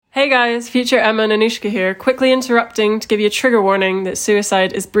Hey guys, future Emma and Anouska here, quickly interrupting to give you a trigger warning that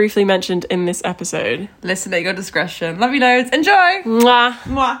suicide is briefly mentioned in this episode. Listen at your discretion. Love you loads. Enjoy! Mwah!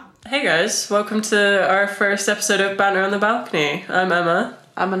 Mwah! Hey guys, welcome to our first episode of Banter on the Balcony. I'm Emma.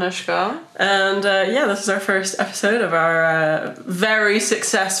 I'm Anouska. And this is our first episode of our very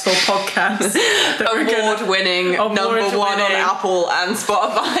successful podcast. Award-winning, number one on Apple and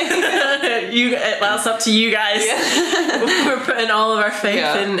Spotify. That's up to you guys. Yeah. We're putting all of our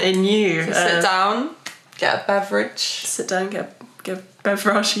faith in you. So sit down, get a beverage. Sit down, get a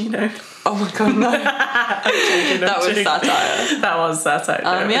beverage, you know. Oh my god, no. That was satire. That was satire.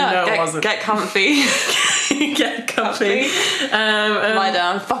 No, it wasn't. Get comfy. Get comfy. Lie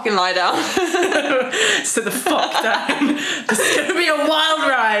down. Fucking lie down. Sit the fuck down. This is going to be a wild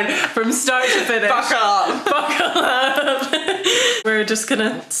ride from start to finish. Buckle up. Buckle up. We're just going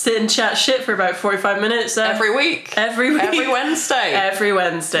to sit and chat shit for about 45 minutes. Every week. Every Wednesday. Every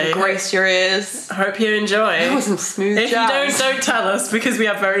Wednesday. Grace your ears. Hope you enjoy. That wasn't smooth If jazz. you don't tell us, because we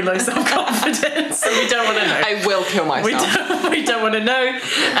have very low self-confidence, so we don't want to know. I will kill myself. We don't want to know.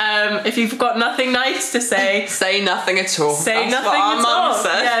 If you've got nothing nice to say, say nothing at all. Say That's nothing what at all.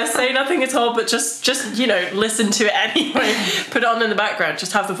 Said. Yeah, say nothing at all, but just listen to it anyway. Put it on in the background.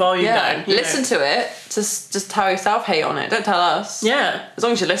 Just have the volume down. Listen to it. Just tell yourself hate on it. Don't tell us. Yeah. As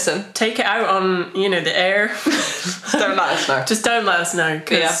long as you listen. Take it out on, the air. Just don't let us know. Just don't let us know,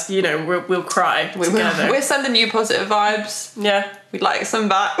 because, we'll cry together. We're sending you positive vibes. Yeah. We'd like some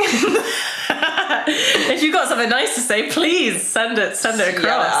back. If you've got something nice to say, please send it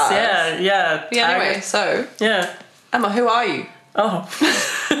across. Yeah. Anyway, so. Yeah. Emma, who are you? Oh.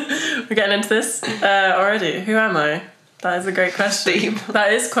 We're getting into this already. Who am I? That is a great question. Deep.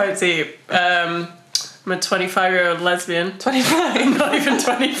 That is quite deep. I'm a 25-year-old lesbian. 25? Not even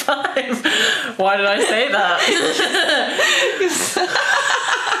 25. Why did I say that?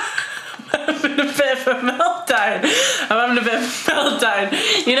 I'm having a bit of a meltdown.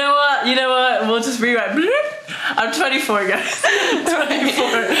 You know what? We'll just rewrite. I'm 24, guys. 24.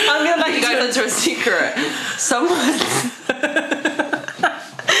 I'm going to let you guys into a secret.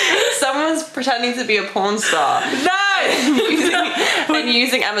 Someone's pretending to be a porn star. No! and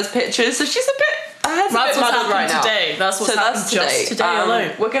using Emma's pictures, so she's a bit... That's what's happened right today. That's what's happened just today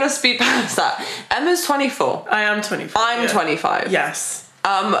alone. We're going to speed past that. Emma's 24. I am 25. I'm 25. Yes.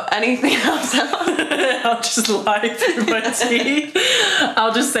 Anything else? I'll just lie through my teeth.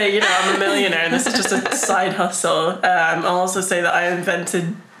 I'll just say, I'm a millionaire and this is just a side hustle. I'll also say that I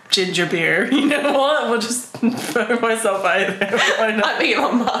invented ginger beer. You know what? We'll just throw myself out there. Why not? I'm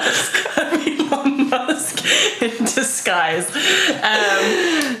Elon Musk. I'm Elon Musk in disguise.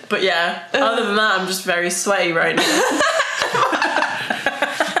 But yeah, other than that, I'm just very sweaty right now.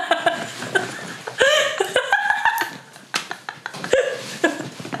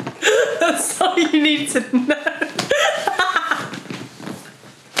 That's all you need to know.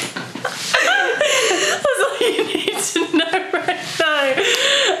 That's all you need to know right now.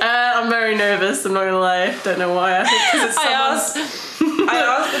 I'm very nervous, I'm not gonna lie. Don't know why. I think because it's I asked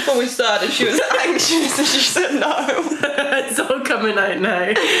before we started if she was anxious and she said no. It's all coming out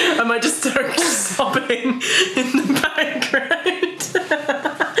now. I might just start sobbing in the background.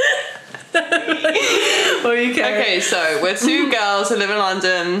 Okay, so we're two girls who live in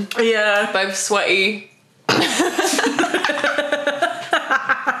London. Yeah. Both sweaty.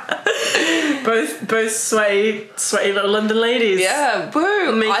 both sweaty little London ladies. Yeah,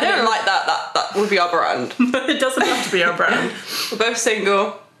 boom. I don't like that. That would be our brand. It doesn't have to be our brand. We're both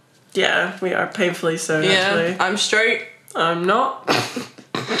single. Yeah, we are painfully so, yeah, actually. I'm straight. I'm not.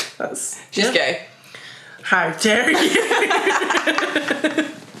 She's gay. How dare you?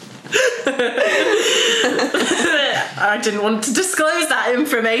 I didn't want to disclose that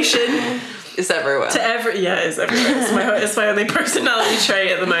information. It's everywhere. It's everywhere. It's my only personality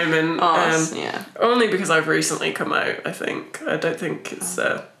trait at the moment. Yeah. Only because I've recently come out, I think. I don't think it's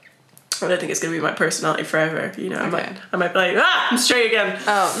going to be my personality forever. Okay. I might be like, I'm straight again.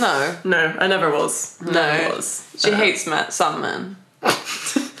 Oh, no. No, I never was. No. She hates some men.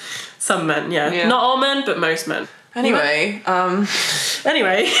 Some men, yeah. Not all men, but most men. Anyway.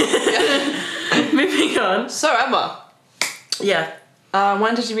 Moving on. So, Emma. Yeah.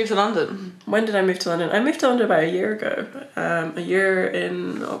 When did you move to London? When did I move to London? I moved to London about a year ago. A year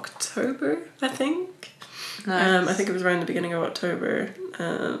in October, I think. Nice. I think it was around the beginning of October.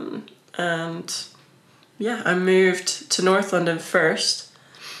 And yeah, I moved to North London first,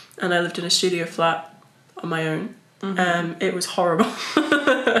 and I lived in a studio flat on my own. Mm-hmm. It was horrible.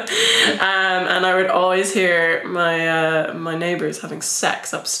 And I would always hear my neighbours having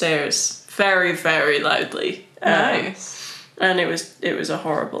sex upstairs very, very loudly. Nice. And it was a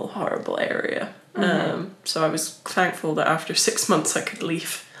horrible area. So I was thankful that after 6 months I could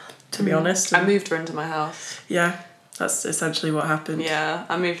leave, to be honest. I moved her into my house. Yeah, that's essentially what happened. Yeah,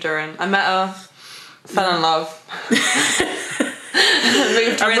 I moved her in. I met her, fell in love. Moved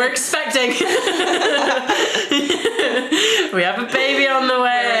her And in. we're expecting. We have a baby on the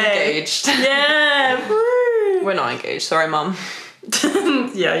way. We're engaged. Yeah. Woo. We're not engaged. Sorry, Mum.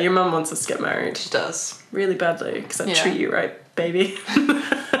 Yeah, your mum wants us to get married. She does. Really badly, because I treat you right, baby.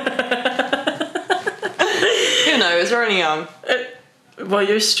 Who knows? We're only young. Well,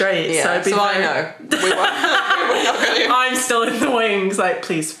 you're straight, so I'd be I know. We're not really. I'm still in the wings, like,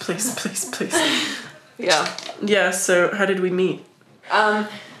 please. Yeah. Yeah, so how did we meet?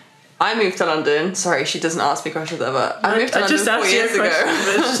 I moved to London. Sorry, she doesn't ask me questions ever. I moved to London 4 years ago.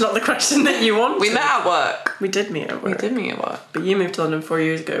 But it's just not the question that you wanted. We met at work. We did meet at work. But you moved to London 4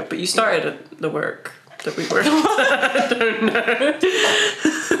 years ago. But you started at the work that we worked at. I don't know.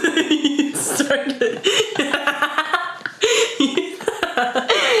 You started...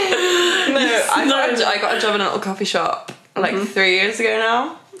 I got a job in a little coffee shop like 3 years ago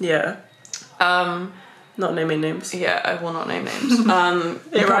now. Yeah. Not naming names. Yeah, I will not name names. You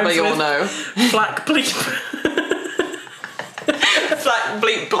probably all know. Black bleep. Black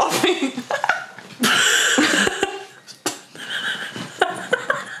bleep blopping.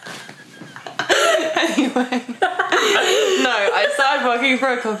 Anyway. No, I started working for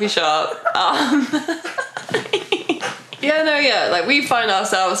a coffee shop. Like we find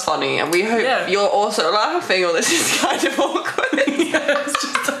ourselves funny and we hope you're also laughing, or this is kind of awkward.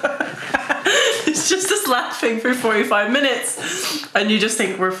 It's just us laughing for 45 minutes and you just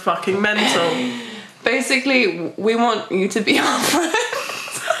think we're fucking mental. Basically, we want you to be our friends.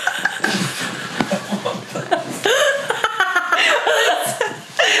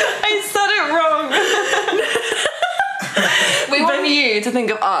 I said it wrong. We want you to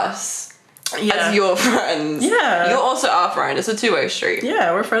think of us as your friends. Yeah. You're also our friend. It's a two-way street.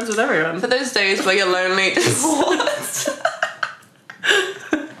 Yeah, we're friends with everyone. For those days where you're lonely, divorced.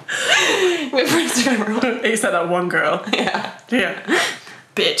 We're friends with everyone. Except that one girl. Yeah.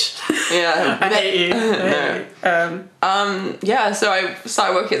 Bitch. Yeah. I hate you. Yeah, so I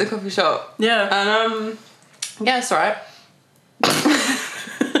started working at the coffee shop. Yeah. And yeah, it's alright.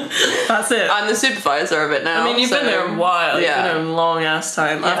 That's it. I'm the supervisor of it now. I mean, you've been there a while. Yeah. You've been there a long ass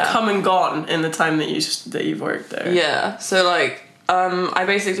time. Yeah. I've come and gone in the time that you've worked there. Yeah. So like, I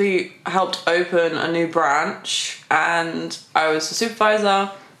basically helped open a new branch, and I was the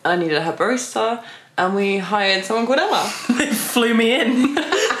supervisor. I needed a head barista, and we hired someone called Emma. They flew me in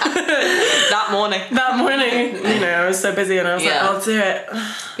That morning. You know, I was so busy, and I was like, I'll do it.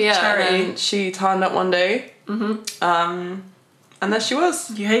 Yeah. Charity. And then she turned up one day. And there she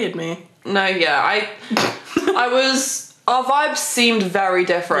was. You hated me. No, yeah, I was. Our vibes seemed very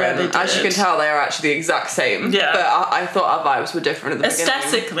different. Yeah, they did. As you can tell, they are actually the exact same. Yeah. But I thought our vibes were different at the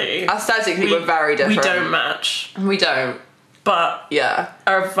beginning. Aesthetically, we're very different. We don't match. We don't. But yeah,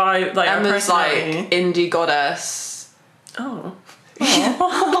 our vibe, like Emma's our personality. like indie goddess. Oh.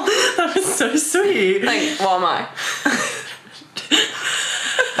 That was so sweet. Like, what am I?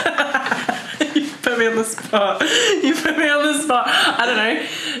 You put me on the spot. I don't know.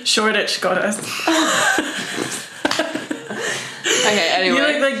 Shoreditch goddess. Okay, anyway. You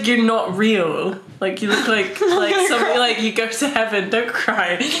look like you're not real. Like you look like somebody like you go to heaven, don't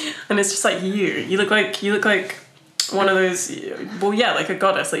cry. And it's just like you. You look like one of those, well, yeah, like a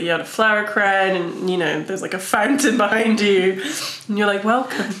goddess. Like you had a flower crown, and you know there's like a fountain behind you, and you're like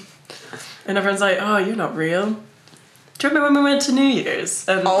welcome. And everyone's like, oh, you're not real. Do you remember when we went to New Year's?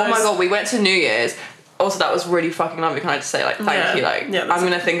 And my god, we went to New Year's. Also, that was really fucking lovely. Can I just say, like, thank you? Like, I'm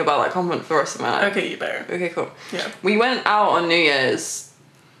gonna think about that compliment for the rest of my life. Okay, you better. Okay, cool. Yeah. We went out on New Year's,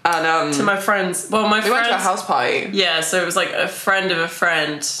 and to my friends. Well, we went to a house party. Yeah, so it was like a friend of a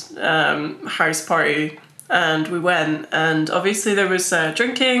friend house party, and we went, and obviously there was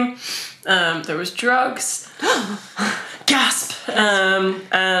drinking, there was drugs. Gasp.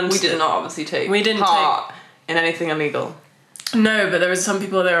 And we did not obviously take part in anything illegal. No, but there was some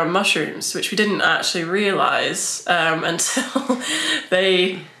people there on mushrooms, which we didn't actually realise until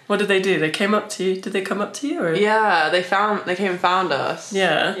what did they do? They came up to you. Did they come up to you? Or? Yeah, they came and found us.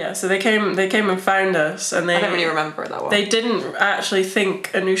 Yeah. So they came and found us, and I don't really remember it that well. They didn't actually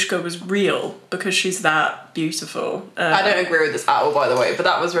think Anouska was real because she's that beautiful. I don't agree with this at all, by the way, but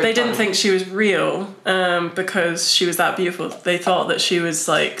that was really They didn't think she was real because she was that beautiful. They thought that she was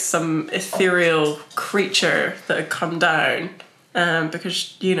like some ethereal creature that had come down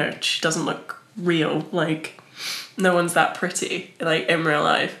because, you know, she doesn't look real. Like, no one's that pretty, like, in real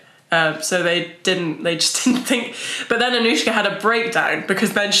life. So they just didn't think. But then Anouska had a breakdown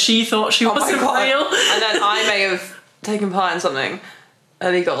because then she thought she wasn't real. And then I may have taken part in something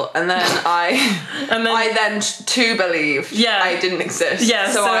illegal, and then I then too believed I didn't exist.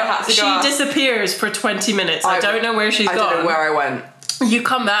 Yeah, so I had to go she disappears for 20 minutes. I don't know where she's gone. I don't know where I went. You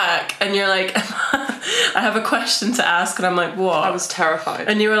come back and you're like, I have a question to ask, and I'm like, what? I was terrified.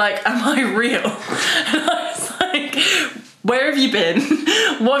 And you were like, am I real? And I was like, where have you been?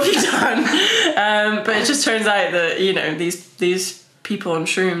 What have you done? But it just turns out that, you know, these people on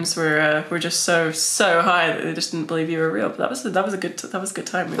shrooms were just so high that they just didn't believe you were real. But that was a good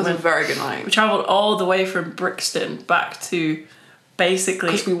time. It was a very good night. We travelled all the way from Brixton back to basically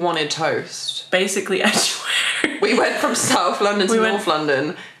because we wanted toast. Basically Edgware. We went from South London to North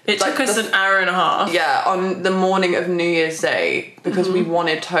London. It took us an hour and a half. Yeah, on the morning of New Year's Day because we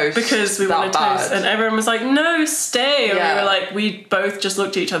wanted toast. Because we wanted toast, and everyone was like, "No, stay." And we were like, we both just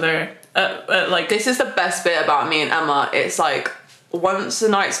looked at each other. Like, this is the best bit about me and Emma. It's like, once the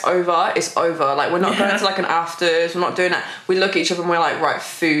night's over, it's over. Like, we're not going to like an afters. We're not doing that. We look at each other and we're like, right,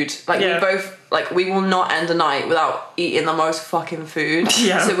 food. Like, we both, like, we will not end a night without eating the most fucking food.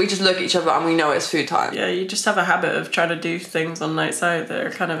 Yeah. So we just look at each other and we know it's food time. Yeah, you just have a habit of trying to do things on nights out that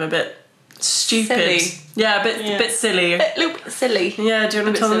are kind of a bit stupid. Silly. Yeah, a bit silly. A little bit silly. Yeah, do you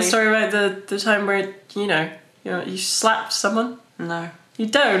want to tell them the story about the time where, you know, you slapped someone? No. You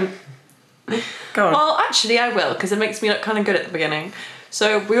don't? Go on. Well, actually, I will, because it makes me look kind of good at the beginning.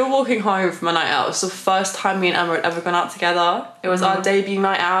 So we were walking home from a night out. It was the first time me and Emma had ever gone out together. It was our debut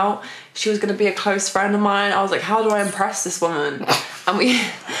night out. She was going to be a close friend of mine. I was like, how do I impress this woman? And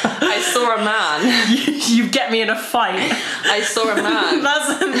I saw a man. You get me in a fight. I saw a man.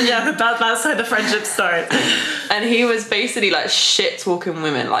 That's how the friendship starts. And he was basically like shit talking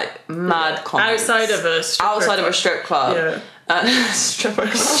women, like mad comments. Outside of a strip club. Yeah. Stripper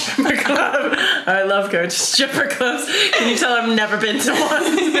club. I love going to stripper clubs. Can you tell I've never been to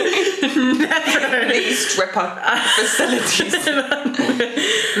one? Never. These stripper facilities.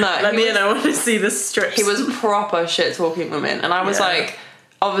 No. Let me in. I want to see the strips. He was proper shit talking women, and I was like,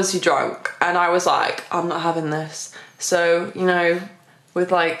 obviously drunk, and I was like, I'm not having this. So, you know,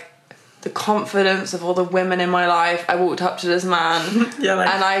 with like the confidence of all the women in my life, I walked up to this man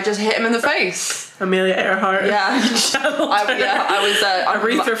and I just hit him in the face. Amelia Earhart. Yeah. I was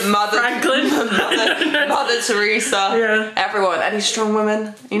Aretha Franklin. Mother Teresa. Yeah. Everyone. Any strong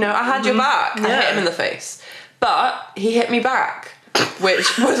women. You know, I had your back. I hit him in the face. But he hit me back,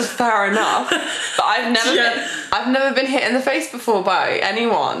 which was fair enough. But I've never been hit in the face before by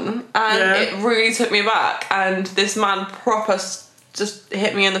anyone. And it really took me back. And this man proper just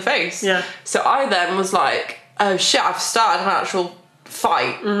hit me in the face. Yeah. So I then was like, oh shit, I've started an actual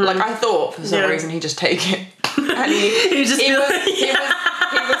fight. Mm-hmm. Like, I thought for some reason he'd just take it. And he was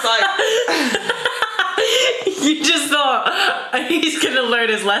like you just thought he's gonna learn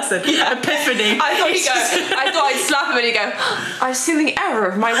his lesson. Epiphany. I thought I'd slap him and he'd go, I've seen the error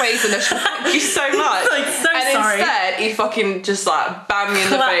of my ways and thank you so much. Like, sorry. Instead he fucking just like banged me in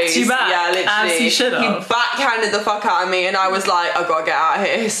the face. You back, yeah, literally. As he should have. He backhanded the fuck out of me and I was like, I've got to get out of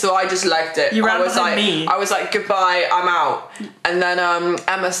here. So I just legged it. You ran behind me. I was like, goodbye, I'm out. And then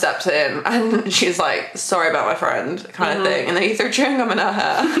Emma stepped in and she's like, sorry about my friend, kind of thing. And then he threw chewing gum in her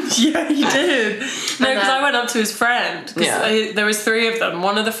hair. Yeah, he did. No, because I went up to his friend. There was 3 of them.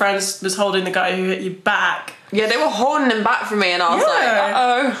 One of the friends was holding the guy who hit you back. Yeah, they were holding him back from me and I was like,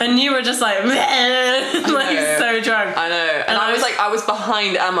 uh-oh. And you were just like, like so drunk. I know. And I was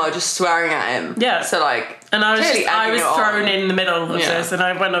behind Emma just swearing at him. Yeah. So like, and I was thrown in the middle of this, and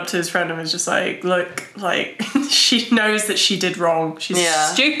I went up to his friend and was just like, look, like, she knows that she did wrong. She's a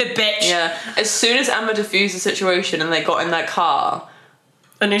stupid bitch. Yeah. As soon as Emma diffused the situation and they got in their car,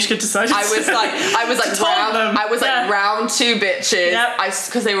 Anouska decided I was like round 2 bitches. Yep.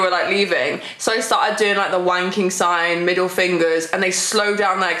 Because they were like leaving. So I started doing like the wanking sign, middle fingers, and they slowed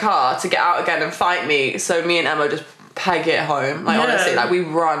down their car to get out again and fight me. So me and Emma just peg it home. Like honestly, like we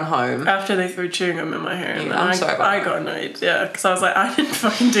run home. After they threw chewing gum in my hair. And I'm sorry about that. I got annoyed, because I was like, I didn't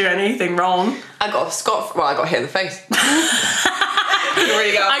fucking do anything wrong. I got hit in the face.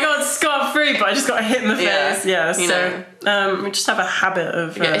 I got scot-free, but I just got hit in the face. Yeah, so we just have a habit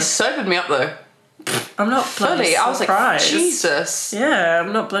of... it sobered me up, though. I'm not bloody surprised. I was like, Jesus. Yeah,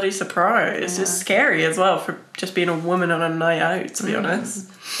 I'm not bloody surprised. Yeah. It's scary as well for just being a woman on a night out, to be honest.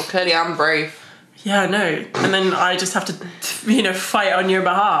 Well, clearly I'm brave. Yeah, I know. And then I just have to, fight on your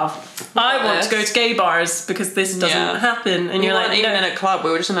behalf. I want to go to gay bars because this doesn't happen. And you're like, even in a club,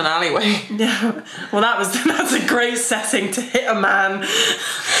 we were just in an alleyway. Yeah. Well, that's a great setting to hit a man.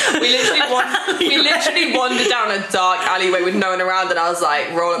 We literally wandered down a dark alleyway with no one around, and I was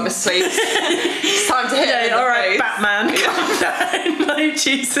like, roll up my sleeves. It's time to hit him in the alright, face. Batman, calm down. Like,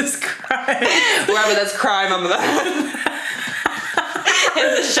 Jesus Christ. Wherever there's crime, I'm there.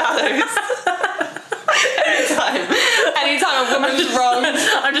 In the shadows. Anytime a woman's wrong.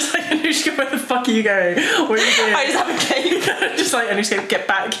 I'm just like, Anouska, where the fuck are you going? What are you doing? I just have a cake. I'm just like, Anouska, get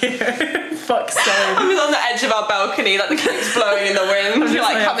back here. Fuck's sake. I'm just on the edge of our balcony, like the cake's blowing in the wind. You're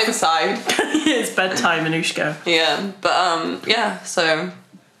like, come inside. It's bedtime, Anouska. Yeah, but so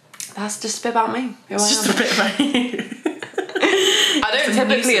that's just a bit about me. It's just a bit about you. I don't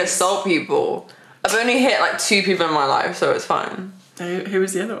typically assault people. I've only hit like 2 people in my life, so it's fine. Who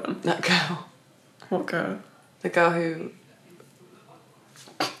was the other one? That girl. What girl? The girl who...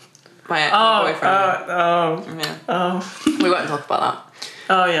 My boyfriend. Yeah. Oh. We won't talk about that.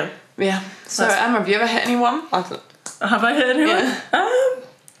 Oh, yeah. Yeah. So, Emma, have you ever hit anyone? Have I hit anyone? Yeah.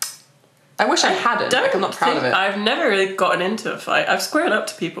 I wish I hadn't. I'm not proud of it. I've never really gotten into a fight. I've squared up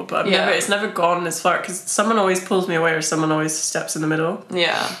to people, but it's never gone as far, because someone always pulls me away or someone always steps in the middle.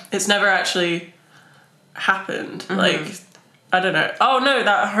 Yeah. It's never actually happened. Mm-hmm. Like, I don't know. Oh, no,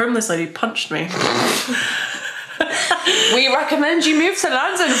 that homeless lady punched me. We recommend you move to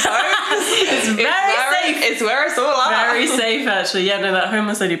London, folks. It's very safe. It's where it's all at. Very safe, actually. Yeah, no, that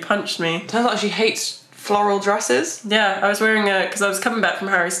homeless lady punched me. Turns out she hates floral dresses. Yeah, I was wearing because I was coming back from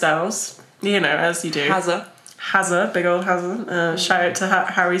Harry Styles. As you do. Hazza, big old Hazza. Shout out to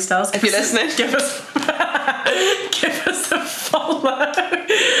Harry Styles. If you're listening. Give us a follow.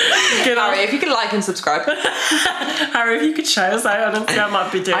 Harry, if you could like and subscribe. Harry, if you could shout us out on Instagram,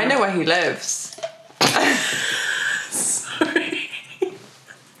 I'd be doing. I know where he lives. Sorry.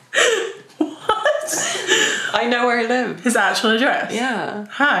 What? I know where he lives. His actual address? Yeah.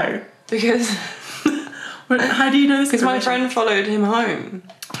 How? Because... How do you know this? Because my friend followed him home.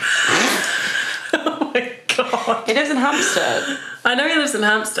 Oh my god. He lives in Hampstead. I know he lives in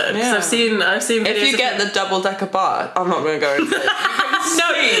Hampstead because I've seen videos. If you get the double-decker bar, I'm not going to go into it.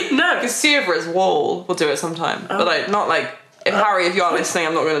 No. You can see over his wall. We'll do it sometime. Oh. But not Harry, if you are listening,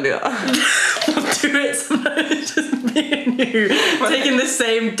 I'm not going to do that. We'll do it sometime. It's just me and you taking the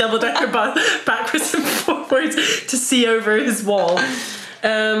same double-decker bus backwards and forwards to see over his wall.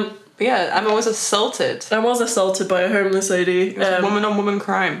 Yeah, Emma was assaulted. I was assaulted by a homeless lady. It was woman-on-woman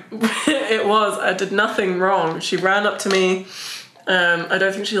crime. It was. I did nothing wrong. She ran up to me. I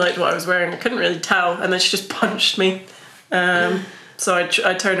don't think she liked what I was wearing. I couldn't really tell. And then she just punched me. So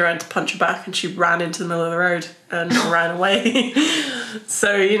I turned around to punch her back, and she ran into the middle of the road and ran away.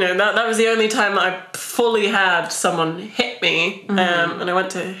 So, that was the only time that I fully had someone hit me. And I went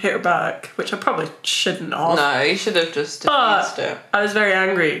to hit her back, which I probably shouldn't have. No, you should have just diffused it. I was very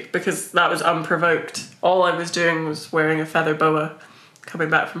angry because that was unprovoked. All I was doing was wearing a feather boa coming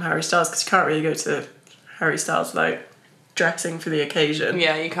back from Harry Styles, because you can't really go to Harry Styles without dressing for the occasion.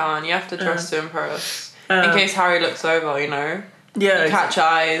 Yeah, you can't. You have to dress to impress. In case Harry looks over, Yeah, you catch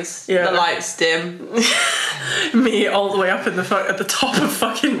eyes. Yeah. The lights dim. Me all the way up at the top of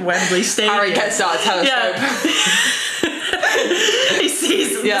fucking Wembley Stadium. Harry gets out a telescope. Yeah. He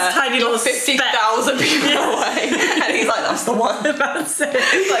sees this tiny little 50,000 people away, and he's like, "That's the one." That's it.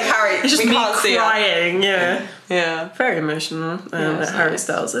 It's like, Harry, it's just we me can't see crying. Yeah. Yeah. Very emotional at Harry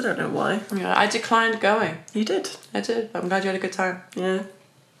Styles. I don't know why. Yeah, I declined going. You did. I did. I'm glad you had a good time. Yeah.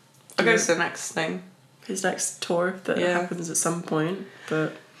 I'll go to the next thing. His next tour that happens at some point,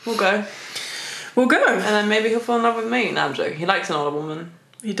 but we'll go. And then maybe he'll fall in love with me. No, I'm joking. He likes an older woman.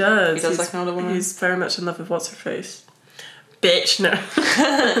 He does. He does like an older woman. He's very much in love with what's her face. Bitch, no.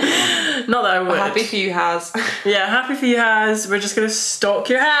 Not that I would. Happy for you, Haz. Yeah, happy for you, Haz. We're just gonna stalk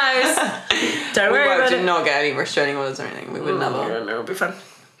your house. Don't worry about it. We did not get any restraining orders or anything. We would never. No, it'll be fun.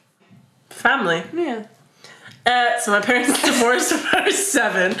 Family. Yeah. So my parents divorced when I was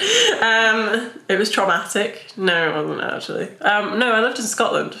 7. It was traumatic. No, it wasn't actually. No, I lived in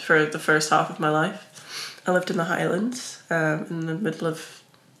Scotland for the first half of my life. I lived in the Highlands, in the middle of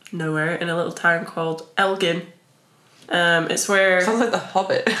nowhere, in a little town called Elgin. It's where... Sounds like The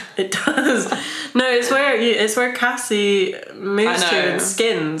Hobbit. It does. No, it's where Cassie moves to in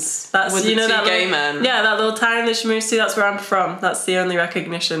Skins. That's with the two that gay men. Yeah, that little town that she moves to. That's where I'm from. That's the only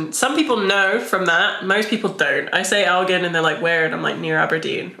recognition. Some people know from that. Most people don't. I say Elgin and they're like, where? And I'm like, near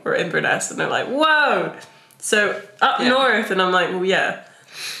Aberdeen or Inverness, and they're like, whoa. So up north, and I'm like, well, yeah,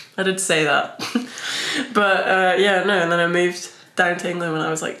 I did say that. But no, and then I moved down to England when I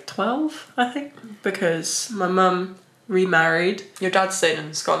was like 12, I think, because my mum remarried. Your dad stayed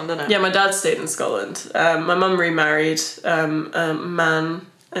in Scotland, didn't it? Yeah, my dad stayed in Scotland. My mum remarried a man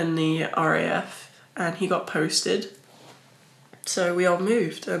in the RAF, and he got posted. So we all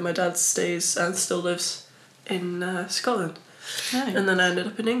moved, and my dad stays and still lives in Scotland. Nice. And then I ended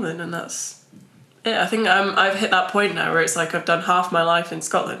up in England, and that's it. I think I've hit that point now where it's like I've done half my life in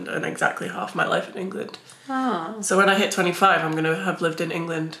Scotland and exactly half my life in England. Oh. So when I hit 25, I'm going to have lived in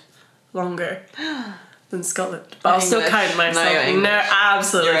England longer than Scotland. But I'll still count myself. No,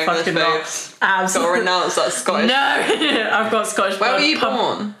 absolutely fucking not. Absolutely. Got to renounce that Scottish. No, I've got Scottish blood. Where were you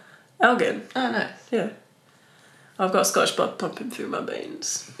born? Elgin. Oh, nice. Yeah. I've got Scottish blood pumping through my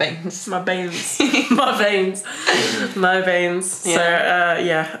veins. Veins. My veins. My veins. My veins.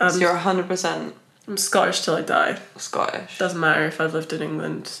 Yeah. So, so you're 100% I'm Scottish till I die. Scottish. Doesn't matter if I've lived in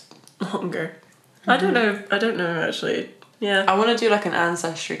England longer. I don't know actually. Yeah. I want to do like an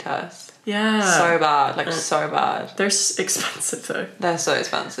ancestry test. Yeah. So bad. So bad. They're expensive though. They're so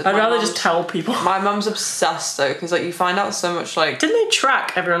expensive. I'd rather just tell people. My mum's obsessed though, because like you find out so much like... Didn't they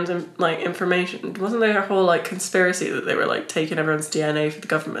track everyone's like information? Wasn't there a whole like conspiracy that they were like taking everyone's DNA for the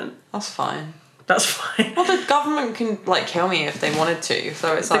government? That's fine. That's fine. Well, the government can like kill me if they wanted to,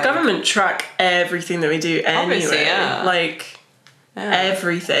 so it's like... The government track everything that we do anyway. Obviously, yeah. Like,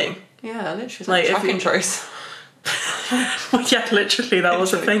 everything. Yeah, literally. Like, Track and trace. Well, yeah, literally, that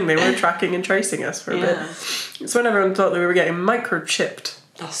was the thing. They were tracking and tracing us for a bit. It's when everyone thought that we were getting microchipped.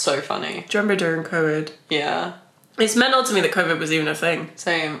 That's so funny. Do you remember during COVID? Yeah. It's mental to me that COVID was even a thing.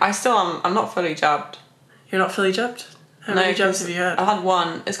 Same. I still am. I'm not fully jabbed. You're not fully jabbed? How many jabs have you had? I had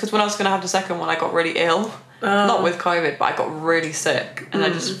one. It's because when I was going to have the second one, I got really ill. Not with COVID, but I got really sick. And I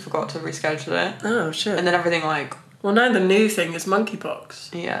just forgot to reschedule it. Oh, shit. And then everything like... Well, now the new thing is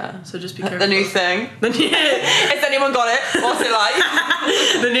monkeypox. Yeah. So just be careful. The new thing. Has anyone got it? What's it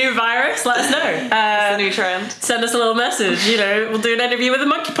like? The new virus? Let us know. It's the new trend. Send us a little message. You know, we'll do an interview with a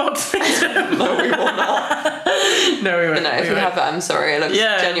monkeypox victim. No, we will not. No, we won't. But no, if you have it, I'm sorry. It looks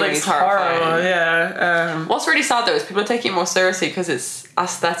genuinely terrifying. Horrible, yeah. What's really sad though is people are taking it more seriously because it's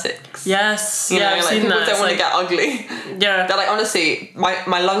aesthetics. Yes. You know, I've like seen people that. don't want to get ugly. Yeah. They're like, honestly,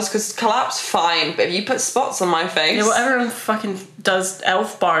 my lungs could collapse, fine, but if you put spots on my face... Yeah, well, everyone fucking does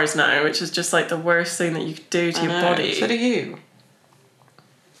elf bars now, which is just like the worst thing that you could do to your body. So do you.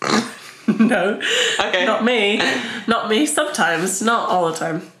 No. Okay. Not me. Not me sometimes. Not all the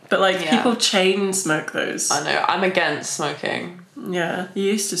time. But like people chain smoke those. I know. I'm against smoking. Yeah. You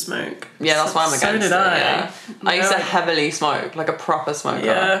used to smoke. Yeah, that's why I'm against it. So did I. Yeah. I used to heavily smoke, like a proper smoker.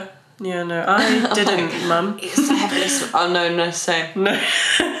 Yeah. Yeah, no. I didn't, Mum. I used to heavily smoke. Oh, no, same. No.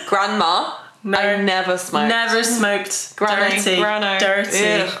 Grandma. No. I never smoked. Never smoked. Granny. Dirty.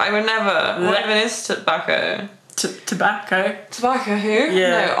 Ugh, I would never. What even is tobacco? Tobacco. Tobacco who?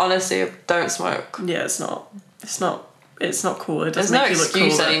 Yeah. No, honestly, don't smoke. Yeah, it's not cool. It doesn't There's no make you look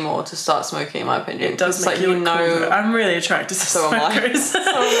excuse cooler anymore to start smoking, in my opinion. It does make like, you look cooler. I'm really attracted to so smokers. So am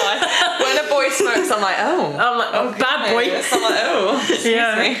I. When a boy smokes, I'm like, oh. I'm like, oh, bad boy. I'm like, oh. Excuse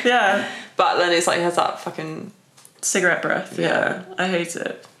me. Yeah. But then it's like, it has that fucking... cigarette breath. Yeah. I hate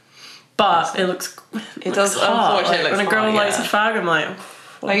it. But it looks does, hot. unfortunately, like, it looks when a girl hot, lights a fag, I'm like...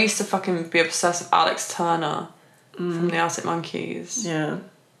 Oh. I used to fucking be obsessed with Alex Turner from the Arctic Monkeys. Yeah.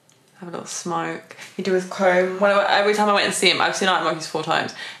 Have a little smoke. He'd do his comb. Every time I went and see him, I've seen Arctic Monkeys 4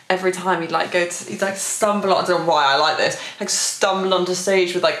 times. Every time he'd like he'd like stumble on, I don't know why I like this, like stumble onto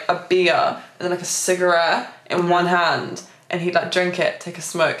stage with like a beer and then like a cigarette in one hand, and he'd like drink it, take a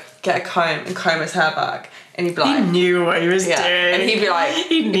smoke, get a comb and comb his hair back, and he'd be like... He knew what he was doing. And he'd be like...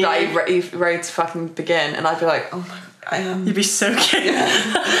 He'd be like, he's ready to fucking begin, and I'd be like, oh my God, I am... You'd be so cute. Yeah.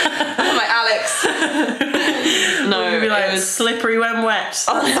 I'm like, Alex. No, you'd be like, it was... slippery when wet.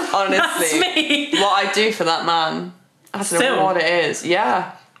 Honestly. That's me. What I do for that man, I don't know what it is.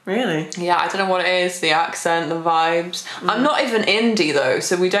 Yeah. Really? Yeah, I don't know what it is, the accent, the vibes. I'm not even indie though,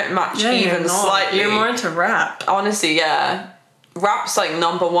 so we don't match even slightly. You're more into rap. Honestly, yeah. Rap's like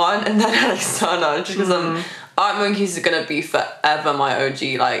number 1, and then Alex Turner, just because Art Monkeys is gonna be forever my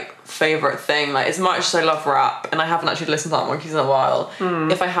OG like favourite thing. Like, as much as I love rap, and I haven't actually listened to Art Monkeys in a while,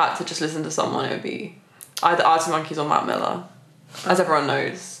 if I had to just listen to someone, it would be either Arctic Monkeys or Mac Miller. As everyone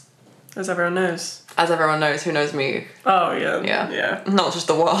knows. As everyone knows. As everyone knows, who knows me? Oh, yeah. Yeah. Not just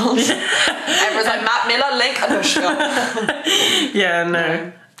the world. Everyone's like, Mac Miller, Link, Anouska. Yeah,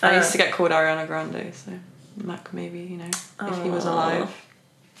 no. I used to get called Ariana Grande, so Mac maybe, you know, if he was alive.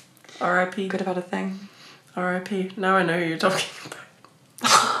 R.I.P. Could have had a thing. R.I.P. Now I know who you're talking about.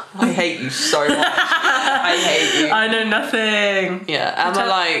 I hate you so much. I hate you. I know nothing. Yeah, Emma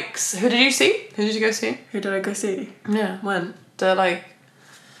likes... Who did you see? Who did you go see? Who did I go see? Yeah. When? The like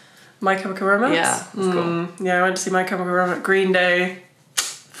My Chemical Romance? Yeah, that's cool. Yeah, I went to see My Chemical Romance, Green Day,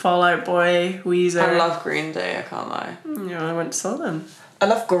 Fall Out Boy, Weezer. I love Green Day, I can't lie. Yeah, I went to saw them. I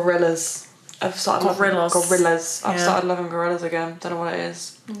love Gorillaz. I've started loving Gorillaz. I've Yeah. started loving Gorillaz again. Don't know what it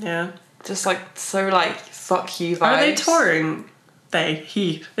is. Yeah. Just like so like fuck you vibes. Are they touring?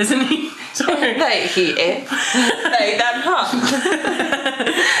 He. Isn't he touring? He, it. They, them, huh?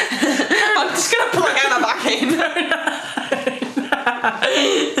 I'm just gonna plug Emma back in.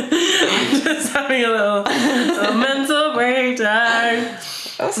 Just having a little mental breakdown.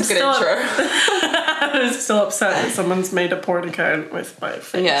 That's a good intro. I was still upset that someone's made a porn account with my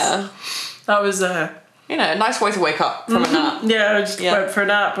face. Yeah. That was you know, a nice way to wake up from a nap. Yeah, I just went for a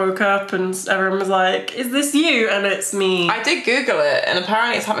nap, woke up, and everyone was like, "Is this you?" And it's me. I did Google it, and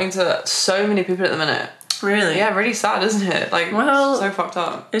apparently it's happening to so many people at the minute. Really? Yeah, really sad, isn't it? Like, well, so fucked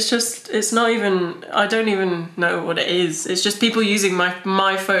up. It's not even, I don't even know what it is. It's just people using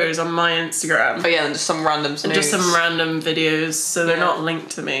my photos on my Instagram. Oh yeah, and just some random And just some random videos, so they're not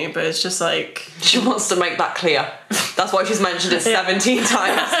linked to me, but it's just like... She wants to make that clear. That's why she's mentioned it 17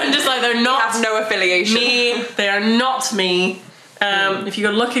 times. I'm just like, they're not... Have no affiliation. Me. They are not me. If you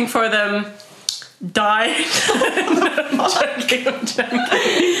go looking for them... Die. I'm joking.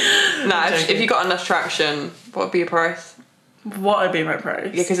 Nah, if you got enough traction, what would be your price? What would be my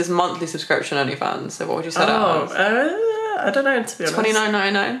price? Yeah, because it's monthly subscription OnlyFans, so what would you set it as? I don't know, to be honest.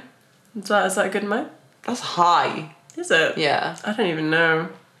 $29.99? Is that a good amount? That's high. Is it? Yeah. I don't even know.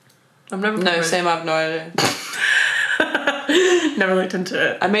 I've never... No, same, I have no idea. Never looked into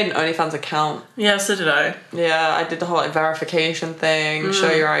it. I made an OnlyFans account. Yeah, so did I. Yeah, I did the whole like verification thing, show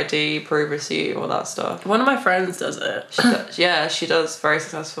your ID, prove receipt, all that stuff. One of my friends does it. She does. Very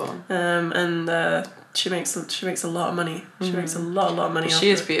successful. And she makes a lot of money. She makes a lot of money. She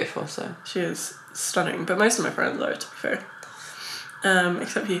is beautiful, so she is stunning. But most of my friends are, to be fair.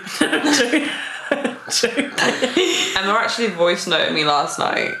 Except you. Emma actually voice noted me last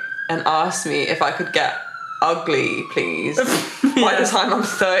night and asked me if I could get ugly, please. By the time I'm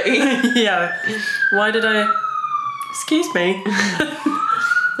 30. Yeah. Why did I... Excuse me.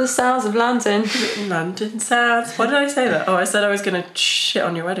 The sounds of London. London sounds... Why did I say that? Oh, I said I was going to shit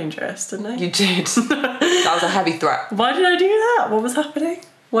on your wedding dress, didn't I? You did. That was a heavy threat. Why did I do that? What was happening?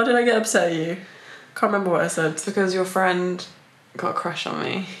 Why did I get upset at you? Can't remember what I said. It's because your friend got a crush on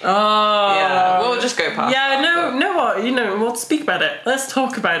me. Oh. Yeah, we'll just go past Yeah, that, know what? We'll speak about it. Let's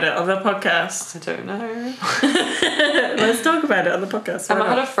talk about it on the podcast. I don't know. Let's talk about it on the podcast. I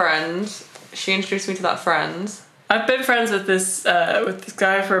had a friend. She introduced me to that friend. I've been friends with this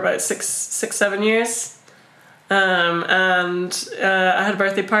guy for about 6-7 years. And I had a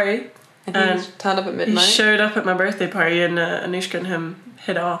birthday party. And he turned up at midnight. He showed up at my birthday party and Anouska and him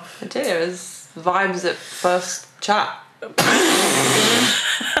hit off. I did. It was vibes at first chat.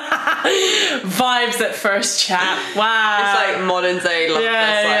 Vibes at first chat. Wow. It's like modern day love.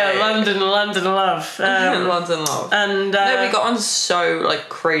 Yeah, London love. London love. And no, we got on so like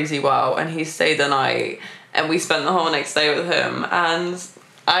crazy well, and he stayed the night, and we spent the whole next day with him, and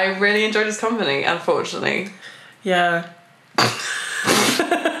I really enjoyed his company. Unfortunately. Yeah.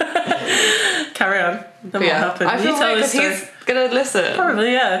 Carry on. Then what happened? I feel like he's gonna listen.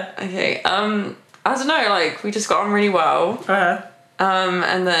 Probably, yeah. Okay. I don't know. Like we just got on really well. Uh-huh.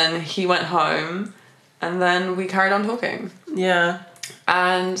 And then he went home, and then we carried on talking. Yeah.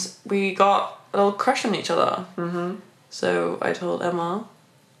 And we got a little crush on each other. Mm-hmm. So I told Emma,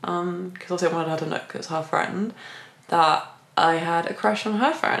 because also I wanted her to know, because her friend, that I had a crush on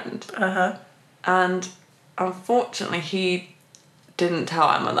her friend. Uh-huh. And unfortunately, he didn't tell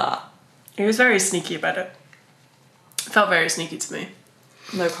Emma that. He was very sneaky about it. It felt very sneaky to me.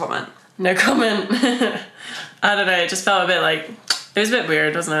 No comment. No comment. I don't know, it just felt a bit like... It was a bit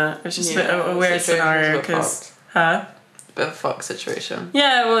weird, wasn't it? It was just a bit of a weird scenario, because... Huh? A bit of a fuck situation.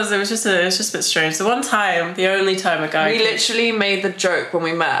 Yeah, it was. It was just a bit strange. The only time a guy... We literally made the joke when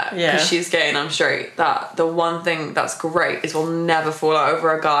we met, because she's gay and I'm straight, that the one thing that's great is we'll never fall out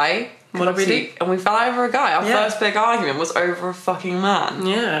over a guy. What did we do? And we fell out over a guy. Our first big argument was over a fucking man.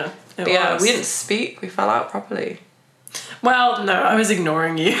 Yeah, it was. Yeah, we didn't speak. We fell out properly. Well, no, I was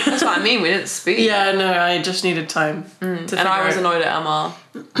ignoring you. That's what I mean. We didn't speak. Yeah, no, I just needed time to and I was annoyed at Emma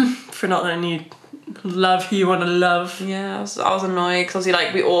for not letting you love who you want to love. Yeah, I was annoyed because obviously,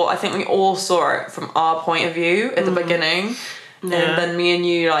 like I think we all saw it from our point of view at the beginning, and then me and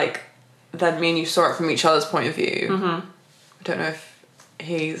you saw it from each other's point of view. I don't know if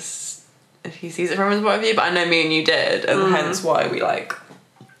he sees it from his point of view, but I know me and you did, and hence why we like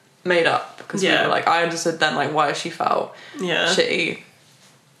made up, because we were like, I understood then like why she felt shitty.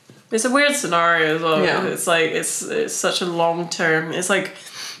 It's a weird scenario as well. Yeah. It's like, it's such a long-term... It's like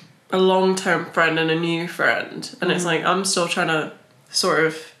a long-term friend and a new friend. And it's like, I'm still trying to sort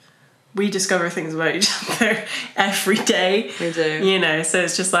of... We discover things about each other every day. We do. You know, so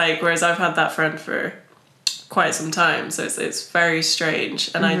it's just like... Whereas I've had that friend for quite some time, so it's very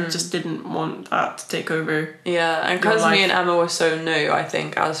strange. And I just didn't want that to take over. Yeah, and because me and Emma were so new, I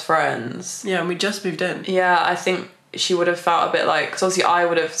think, as friends... Yeah, and we just moved in. Yeah, I think she would have felt a bit like... Because obviously I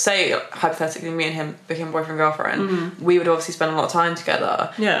would have... Say, hypothetically, me and him became boyfriend-girlfriend. We would obviously spend a lot of time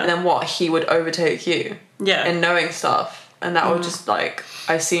together. Yeah. And then what? He would overtake you. Yeah. In knowing stuff. And that would just, like...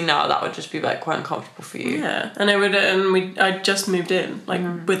 I see now that would just be, like, quite uncomfortable for you. Yeah. And I just moved in,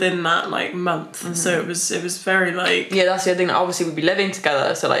 like, within that, like, month. So it was very, like... Yeah, that's the other thing. Like, obviously, we'd be living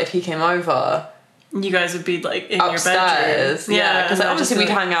together. So, like, if he came over... You guys would be, like, in upstairs, your bedroom. yeah. Because, like, obviously, we'd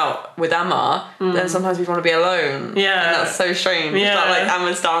hang out with Emma. Then sometimes we'd want to be alone. Yeah. And that's so strange. Yeah. That, like,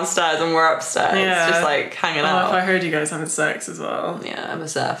 Emma's downstairs and we're upstairs. Yeah. Just, like, hanging out. If I heard you guys having sex as well. Yeah,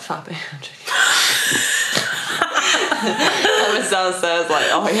 Emma's there, fapping. I'm joking. Emma's downstairs, like,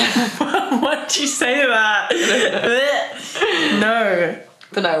 oh, yeah. Why'd you say that? No.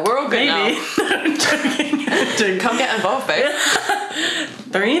 But no, we're all good now. Maybe. No, I'm joking. Come get involved, babe.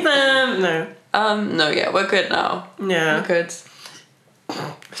 Threesome. No. No, yeah, we're good now. Yeah. We're good.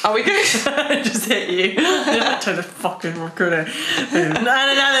 Are we good? I just hit you. Turn the fucking recorder. And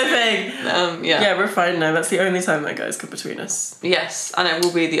another thing. Yeah. Yeah, we're fine now. That's the only time that guys come between us. Yes, and it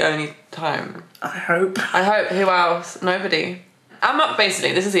will be the only time. I hope. I hope. Who else? Nobody. Emma,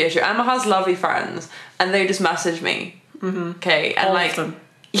 basically, this is the issue. Emma has lovely friends, and they just message me. Okay, and All like, of them.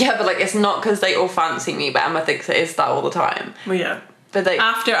 yeah, but like, it's not because they all fancy me, but Emma thinks it is that all the time. Well, yeah. But they...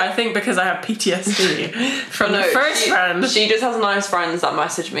 After, I think because I have PTSD from the first friend. She just has nice friends that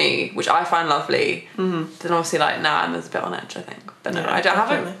message me, which I find lovely. Then obviously, like, nah, Emma's a bit on edge, I think. But no, Yeah, I don't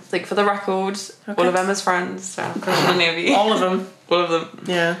definitely. have it. Like, for the record, all of Emma's friends, don't have a crush on any of you. All of them. All of them.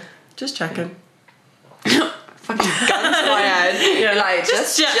 Yeah. Just checking. Fucking guns to my head. Yeah. Like,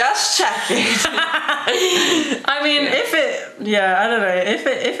 just checking. I mean, if it, I don't know,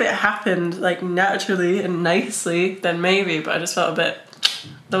 if it happened like naturally and nicely, then maybe. But I just felt a bit.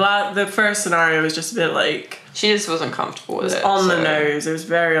 The first scenario was just a bit like. She just wasn't comfortable with it. It was on the nose. It was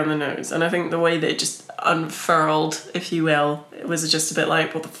very on the nose, and I think the way they just unfurled, if you will, it was just a bit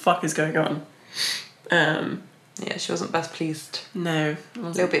like, what the fuck is going on? Yeah, she wasn't best pleased. No, A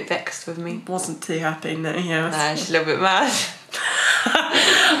little bit vexed with me. Wasn't too happy. No, yeah. Nah, she's a little bit mad.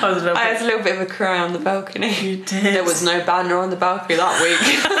 I was a little I bit. had a little bit of a cry on the balcony. You did. There was no banner on the balcony that week.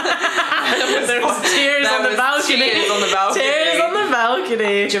 There was tears on the balcony. Tears on the balcony. Tears on the balcony. Do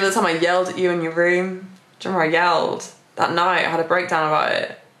you remember the time I yelled at you in your room? Do you remember I yelled? That night I had a breakdown about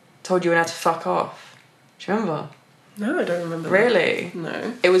it. Told you when I had to fuck off. Do you remember? No, I don't remember. Really? That.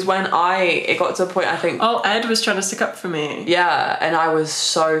 No. It was when it got to a point, I think... Oh, Ed was trying to stick up for me. Yeah, and I was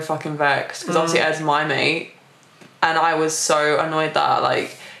so fucking vexed. Because obviously Ed's my mate. And I was so annoyed that,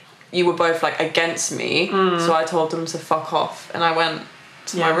 like, you were both, like, against me. So I told them to fuck off. And I went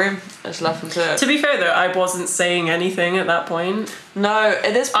to my room. I just left them to it. To be fair, though, I wasn't saying anything at that point. No,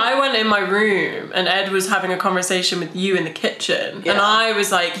 at this point... I went in my room and Ed was having a conversation with you in the kitchen. Yeah. And I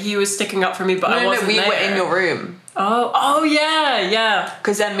was like, he was sticking up for me, but I wasn't we there. were in your room. Oh, yeah.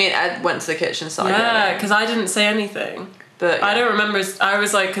 Because then me and Ed went to the kitchen and started Yeah, yelling. because I didn't say anything. But I don't remember. I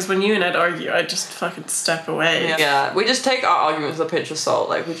was like, because when you and Ed argue, I just fucking step away. Yeah, we just take our arguments with a pinch of salt.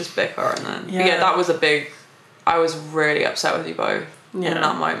 Like, we just bicker and then... Yeah. Yeah, that was a big... I was really upset with you both in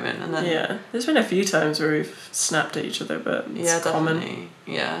that moment. And then... Yeah. There's been a few times where we've snapped at each other, but it's common. Definitely.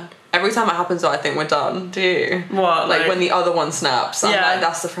 Yeah. Every time it happens, though, I think we're done. Do you? What? Like when the other one snaps, I'm like,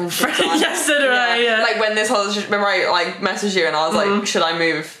 that's the friendship done. Yes, so do I, yeah. Like when this whole... Remember I, like, messaged you and I was like, should I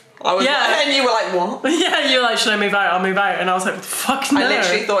move? I was like, and you were like, what? Yeah, you were like, should I move out? I'll move out. And I was like, what the fuck, no. I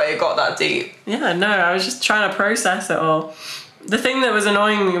literally thought it got that deep. Yeah, no, I was just trying to process it all. The thing that was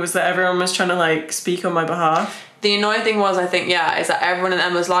annoying me was that everyone was trying to, like, speak on my behalf. The annoying thing was, I think, is that everyone in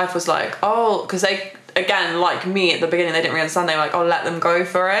Emma's life was like, oh, because they, again, like me at the beginning, they didn't really understand. They were like, oh, let them go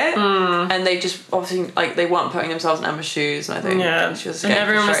for it. And they just, obviously, like, they weren't putting themselves in Emma's shoes, and I think she was and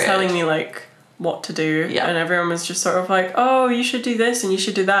everyone was frustrated. telling me, like, what to do. Yeah. And everyone was just sort of like, oh, you should do this and you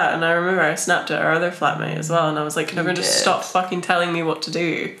should do that. And I remember I snapped at our other flatmate as well. And I was like, can everyone just stop fucking telling me what to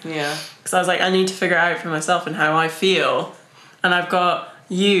do? Yeah. Because I was like, I need to figure it out for myself and how I feel. And I've got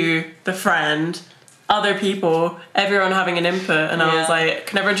you, the friend, other people, everyone having an input. And I was like,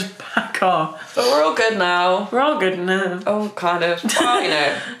 can everyone just back off? But we're all good now. We're all good now. Oh, kind of. Well, you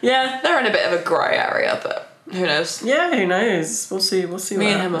know. Yeah. They're in a bit of a grey area, but who knows? Yeah, who knows? We'll see. Me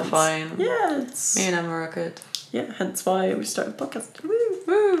and him are fine. Yeah, Me and Emma are good. yeah, hence why we started the podcast.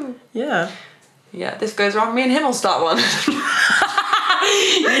 Woo. Yeah. Yeah, this goes wrong. Me and him will start one. You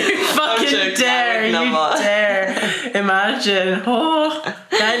fucking dare. You dare. Imagine. Oh,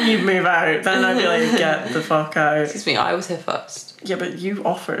 then you'd move out. Then I'd be like, get the fuck out. Excuse me, I was here first. Yeah, but you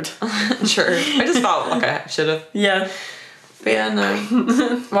offered. True. I just felt like I should have. Yeah. But yeah,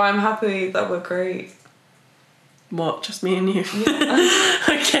 no. Well, I'm happy that we're great. What? Just me and you? Yeah.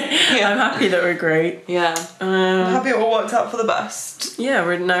 Okay. Yeah. I'm happy that we're great. Yeah. I'm happy it all worked out for the best. Yeah,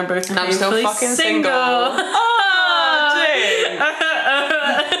 we're now both and I'm still fucking single. Oh, dude.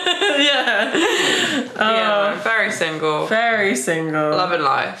 Yeah. Yeah, very single. Very single. Loving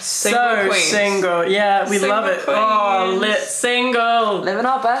life. Single so queens. single. Yeah, we Single love it. queens. Oh, lit single. Living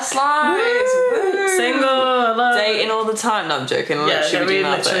our best lives. Woo. Single. I love Dating all the time. No, I'm joking. Yeah, Literally we do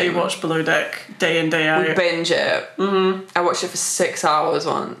nothing. literally watch Below Deck day in, day out. We binge it. Mm-hmm. I watched it for 6 hours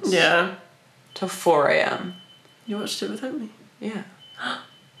once. Yeah. Till 4 a.m. You watched it without me? Yeah.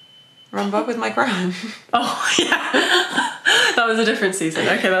 Remember with my gran? Oh, yeah. That was a different season.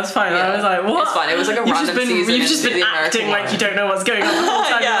 Okay, that's fine. Yeah. I was like, what? It's fine. It was like a random season. You've just been acting like you don't know what's going on the whole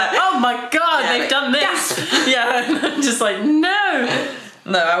time. Yeah. Like, oh my god, Yeah, they've done this. Yeah, and I'm just like, no.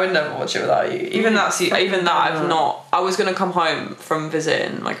 No, I would never watch it without you. Even that I've not. I was gonna come home from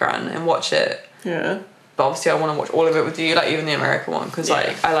visiting my gran and watch it. Yeah. But obviously, I want to watch all of it with you, like even the American one, because Yeah.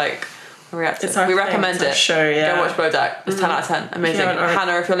 we react. It's our we thing, recommend it's our it. show, yeah. Go watch Below Deck. It's 10 out of 10. Amazing. haven't already-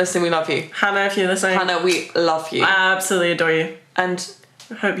 Hannah, if you're listening, we love you. Hannah, if you're listening. Hannah, we love you. I absolutely adore you. And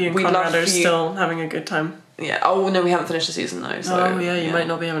I hope you and we love Conrad are you. still having a good time. yeah. Oh no, we haven't finished the season though. So, Oh yeah, you might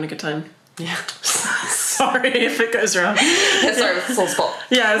not be having a good time. Yeah. Sorry if it goes wrong. Yeah, sorry, it's a sore spot.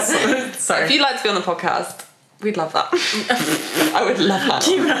 Yeah, sorry. If you'd like to be on the podcast, we'd love that. I would love that.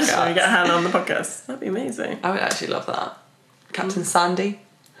 Can you imagine we get Hannah on the podcast? That'd be amazing. I would actually love that. Captain Sandy.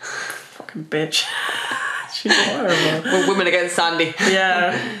 Fucking bitch. She's horrible. We're women against Sandy.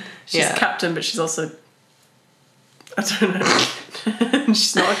 Yeah. She's Yeah. captain, but she's also... I don't know.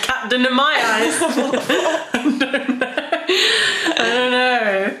 She's not a captain in my eyes. I don't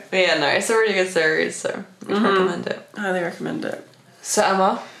know. But yeah, no, it's a really good series, so we'd recommend it. Highly recommend it. So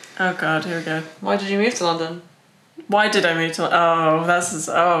Emma, Oh god, here we go. why did you move to London? Why did I move to... that's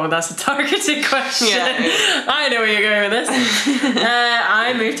a targeted question. Yeah. I know where you're going with this.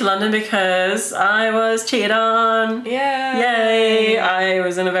 I moved to London because I was cheated on. Yeah. Yay! I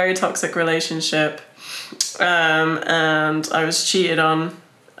was in a very toxic relationship. And I was cheated on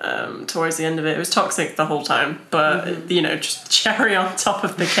towards the end of it. It was toxic the whole time, but just cherry on top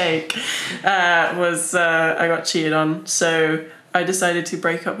of the cake was I got cheated on. So I decided to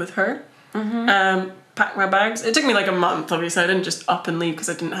break up with her. Pack my bags. It took me like a month, obviously. I didn't just up and leave because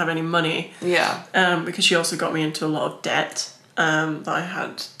I didn't have any money. Yeah. Because she also got me into a lot of debt that I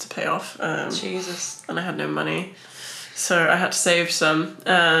had to pay off. Jesus. And I had no money. So I had to save some.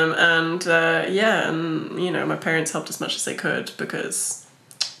 And my parents helped as much as they could because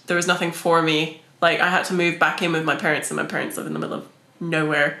there was nothing for me. Like, I had to move back in with my parents, and my parents live in the middle of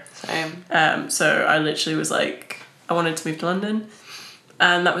nowhere. Same. So I literally was like, I wanted to move to London.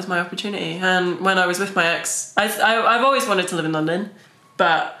 And that was my opportunity. And when I was with my ex, I've always wanted to live in London.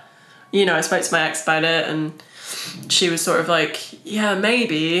 But, I spoke to my ex about it, and she was sort of like, yeah,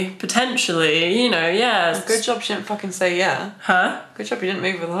 maybe, potentially, yeah. Good job she didn't fucking say yeah. Huh? Good job you didn't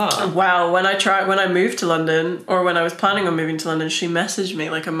move with her. Wow, when I moved to London, or when I was planning on moving to London, she messaged me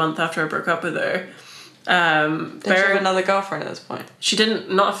like a month after I broke up with her. Did she have another girlfriend at this point? She didn't,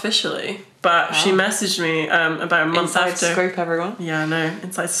 not officially, but she messaged me about a month Inside after. scoop, everyone. Yeah, I know.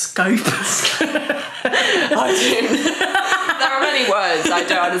 Inside scope. I do. There are many words I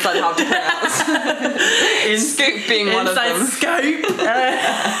don't understand how to pronounce. Scoop being one of them.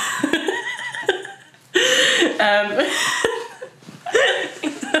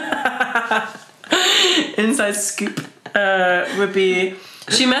 Inside scoop would be...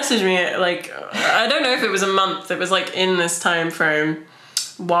 She messaged me, like, I don't know if it was a month. It was, like, in this time frame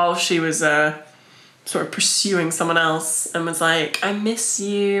while she was sort of pursuing someone else, and was like, I miss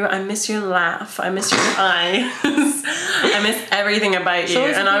you. I miss your laugh. I miss your eyes. I miss everything about you.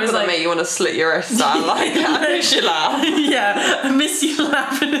 And I was like... make you want to slit your wrist out like that. I miss your laugh. Yeah, I miss you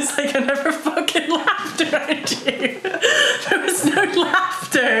laugh. And it's like, I never fucking laughed around you. There was no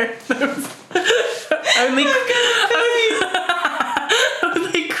laughter. There was only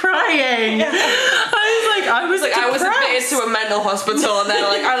crying. Yeah. I was admitted to a mental hospital, and they're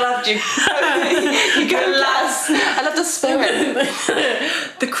like, I loved you. You go lass. I love the spirit.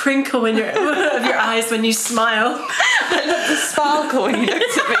 The crinkle of your eyes when you smile. I love the sparkle when you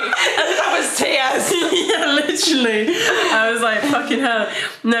looked at me. And that was tears. Yeah, literally. I was like, fucking hell.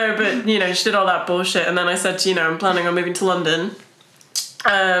 No, but, you know, she did all that bullshit. And then I said, you know, I'm planning on moving to London.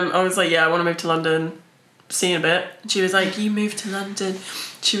 I was like, yeah, I want to move to London. See you in a bit. And she was like, you move to London.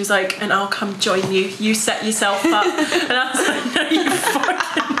 She was like, and I'll come join you. You set yourself up. And I was like, no, you fucking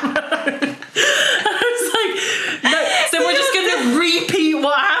no. I was like, no. So we're just going to repeat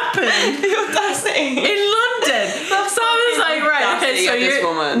what happened. The audacity. In London. So I was like, right, okay, so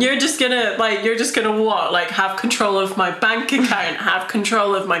you're just gonna what? Like, have control of my bank account, have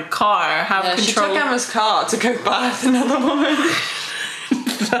control of my car, control. She took Emma's car to go bath another woman.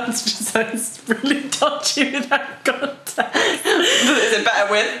 That just sounds really dodgy without context. Is it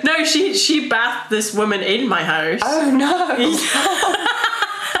better with? No, she bathed this woman in my house. Oh no.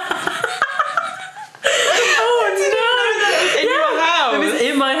 It was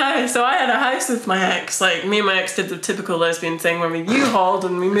in my house. So I had a house with my ex. Like, me and my ex did the typical lesbian thing where we U-hauled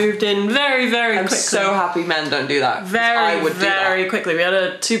and we moved in very, very quickly. I'm so happy men don't do that. I would very quickly. We had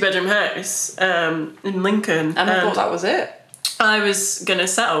a 2-bedroom house in Lincoln. And I thought that was it. I was gonna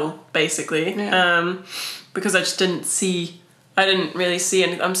settle, basically, because I didn't really see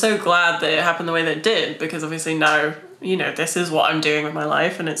anything. I'm so glad that it happened the way that it did, because obviously now, you know, this is what I'm doing with my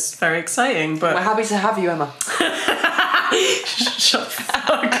life and it's very exciting. But we're happy to have you, Emma. Shut the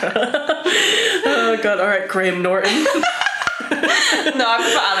fuck up. Oh god, alright, Graham Norton. No, I'm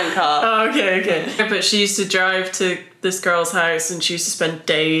for Alan Carr. Oh, okay. But she used to drive to this girl's house and she used to spend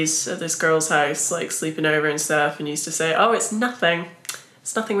days at this girl's house, like sleeping over and stuff, and used to say, oh, it's nothing,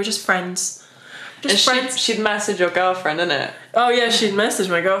 we're just friends. She'd message your girlfriend, innit? Oh yeah, she'd message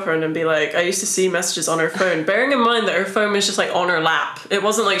my girlfriend and be like, I used to see messages on her phone, bearing in mind that her phone was just like on her lap. It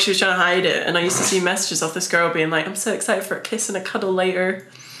wasn't like she was trying to hide it, and I used to see messages of this girl being like, I'm so excited for a kiss and a cuddle later.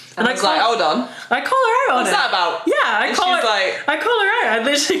 And I was like, hold on. I call her out on it. What's that about? Yeah, I call her out. I'd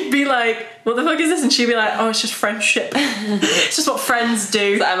literally be like, what the fuck is this? And she'd be like, oh, it's just friendship. It's just what friends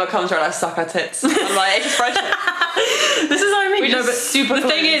do. So Emma comes around, I suck her tits. I'm like, it's just friendship. This is what I mean. No, but super the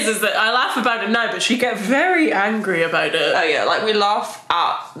thing is that I laugh about it now, but she'd get very angry about it. Oh yeah, like we laugh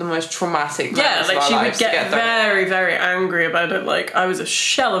at the most traumatic moments like of our she would lives get together. very, very angry about it. Like, I was a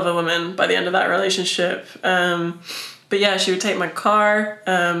shell of a woman by the end of that relationship. But yeah, she would take my car.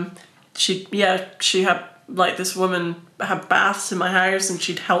 She had, like, this woman had baths in my house and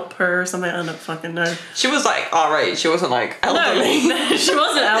she'd help her or something. I don't fucking know. She was like alright, she wasn't like elderly. No, she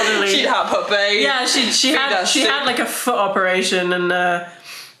wasn't elderly. She'd help her babe. Yeah, she had like a foot operation, and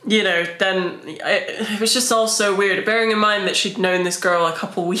you know, then it was just all so weird. Bearing in mind that she'd known this girl a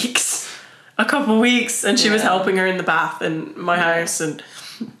couple weeks, and she was helping her in the bath in my house and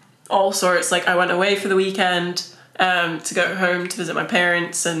all sorts. Like, I went away for the weekend to go home to visit my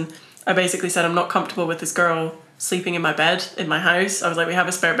parents, and I basically said, I'm not comfortable with this girl sleeping in my bed in my house. I was like, we have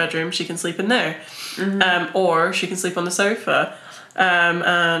a spare bedroom, she can sleep in there. Or she can sleep on the sofa.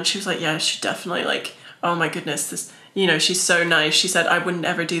 And she was like, yeah, she definitely, like, oh my goodness, this, you know, she's so nice. She said, I wouldn't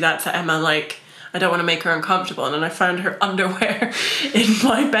ever do that to Emma, like, I don't want to make her uncomfortable. And then I found her underwear in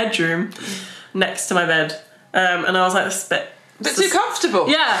my bedroom next to my bed. And I was like, this bit... But too comfortable.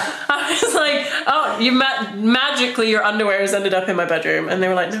 Yeah. I was like, oh, you magically your underwear has ended up in my bedroom. And they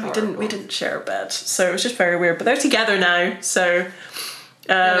were like, no, we didn't share a bed. So it was just very weird. But they're together now, so...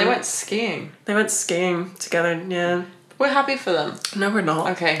 they went skiing. They went skiing together, yeah. We're happy for them. No, we're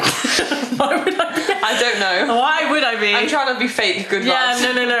not. Okay. Why would I be? I don't know. Why would I be? I'm trying to be fake good vibes.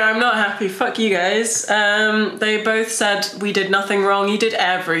 Yeah, no, I'm not happy. Fuck you guys. They both said we did nothing wrong. You did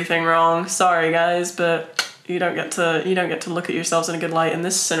everything wrong. Sorry, guys, but... You don't get to look at yourselves in a good light in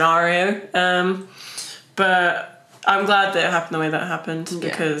this scenario. But I'm glad that it happened the way that it happened,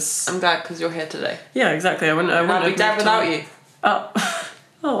 because I'm glad because you're here today. Yeah, exactly. I wouldn't be dead without you.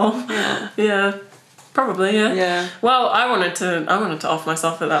 Oh, yeah, probably, yeah. Yeah. Well, I wanted to off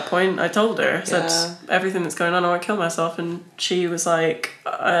myself at that point. I told her, I said, everything that's going on, I want to kill myself, and she was like,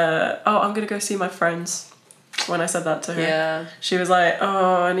 I'm gonna go see my friends. When I said that to her, she was like,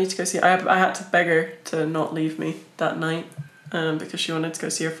 oh, I need to go see... I had to beg her to not leave me that night because she wanted to go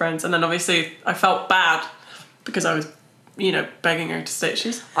see her friends. And then obviously I felt bad because I was, you know, begging her to stay.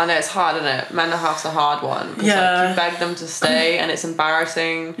 I know, it's hard, isn't it? Mental health's a hard one. Like, you beg them to stay and it's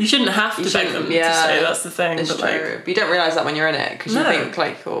embarrassing. You shouldn't have to beg them to stay, that's the thing. It's but true. like, but you don't realise that when you're in it, because you think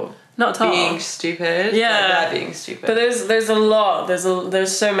like you're... Not at all. being stupid. Yeah. Like, they're being stupid. But there's a lot.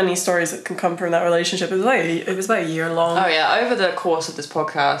 There's so many stories that can come from that relationship. It was about a year long. Oh yeah, over the course of this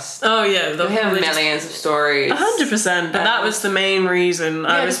podcast. Oh yeah, we have millions of stories. 100%. But that was the main reason.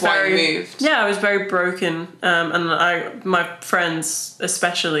 I was very moved. Yeah, I was very broken. And my friends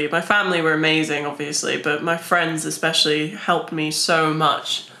especially, my family were amazing, obviously, but my friends especially helped me so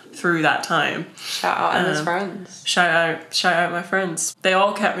much through that time. Shout out Emma's friends. Shout out my friends. They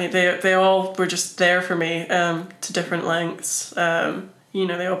all kept me. They all were just there for me to different lengths.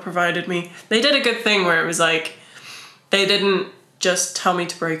 They all provided me. They did a good thing where it was like they didn't just tell me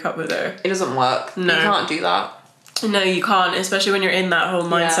to break up with her. It doesn't work. No, you can't do that. No, you can't, especially when you're in that whole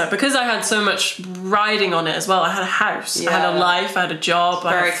mindset. Yeah. Because I had so much riding on it as well. I had a house, I had a life, I had a job,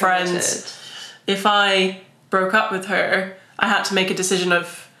 I had friends. Committed. If I broke up with her, I had to make a decision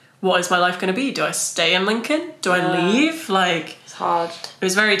of, what is my life going to be? Do I stay in Lincoln? Do I leave? Like, it's hard. It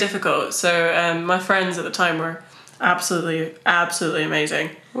was very difficult. So my friends at the time were absolutely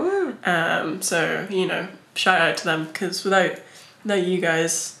amazing. Woo. So shout out to them, because without you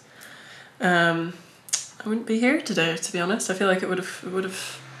guys, I wouldn't be here today. To be honest, I feel like it would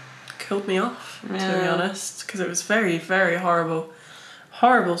have killed me off. To be honest, because it was very, very horrible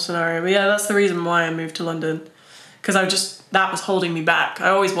scenario. But yeah, that's the reason why I moved to London. Because that was holding me back. I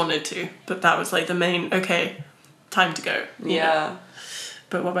always wanted to, but that was like the main, okay, time to go. You know?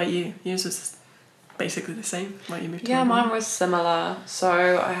 But what about you? Yours was basically the same. Why you moved to London? Mine was similar.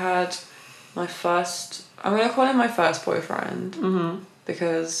 So I had I'm going to call him my first boyfriend. Mm-hmm.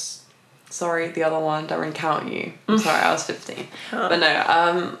 Because, sorry, the other one, don't really count you. I'm sorry, I was 15. Oh. But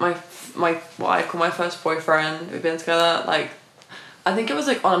no, my what I call my first boyfriend, we've been together, like, I think it was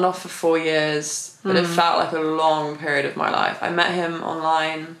like on and off for 4 years, but it felt like a long period of my life. I met him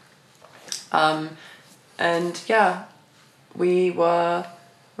online, and yeah, we were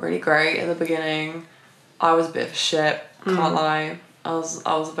really great at the beginning. I was a bit of a shit, can't lie. I was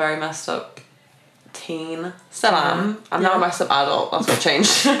a very messed up teen. Still am. I'm now a messed up adult. That's what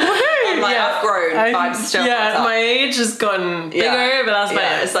changed. I've grown. I'm still my age has gotten bigger, but that's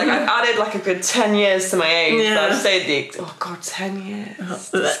my it's like I've added like a good 10 years to my age, but I've stayed 10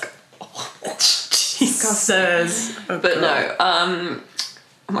 years. Jesus. But no,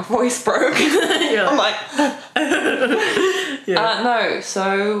 my voice broke. I'm like no,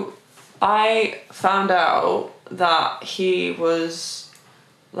 so I found out that he was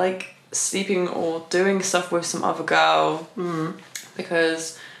like sleeping or doing stuff with some other girl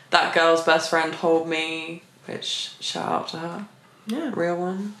because that girl's best friend told me, which shout out to her. Yeah. Real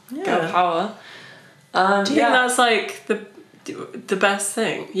one. Yeah. Girl power. Do you think that's like the best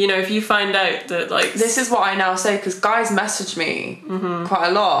thing? If you find out that like... This is what I now say, because guys message me quite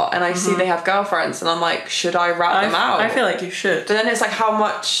a lot and I see they have girlfriends and I'm like, should I rat them out? I feel like you should. But then it's like, how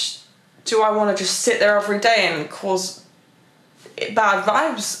much do I want to just sit there every day and cause bad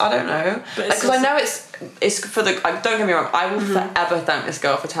vibes? I don't know. Because I know it's for the... don't get me wrong, I will forever thank this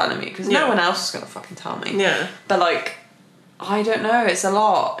girl for telling me, because no one else is going to fucking tell me. Yeah. But like... I don't know, it's a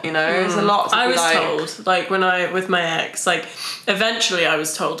lot, it's a lot to I was told, like, with my ex, like, eventually I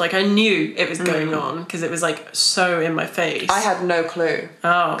was told, like, I knew it was going on, because it was, like, so in my face. I had no clue.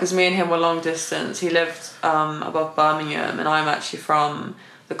 Oh. Because me and him were long distance. He lived above Birmingham, and I'm actually from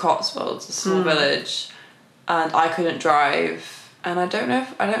the Cotswolds, a small village, and I couldn't drive, and I don't know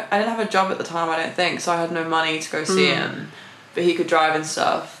if, I didn't have a job at the time, I don't think, so I had no money to go see him, but he could drive and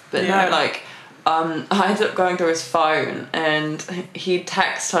stuff, but no, like... I ended up going through his phone and he'd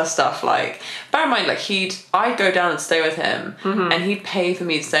text her stuff like, bear in mind, like I'd go down and stay with him and he'd pay for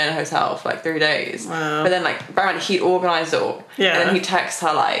me to stay in a hotel for like 3 days. Wow. But then like, bear in mind, he'd organise it all. Yeah. And then he'd text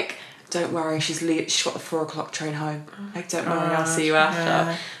her like, don't worry, she's got the 4 o'clock train home. Like, don't worry, I'll see you after.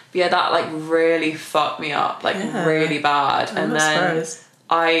 Yeah. But yeah, that like really fucked me up, like really bad. And then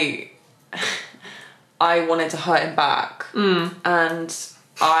I wanted to hurt him back. And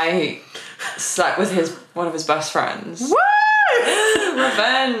I slept with one of his best friends. Woo!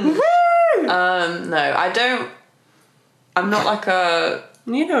 Revenge. Woo! No, I don't. I'm not like a.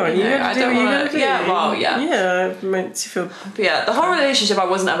 You know what you gotta do. Yeah, well, yeah. Yeah, it makes you feel. But yeah, the whole relationship, I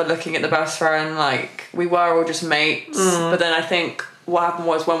wasn't ever looking at the best friend. Like, we were all just mates. But then I think what happened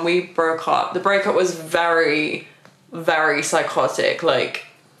was when we broke up, the breakup was very, very psychotic. Like,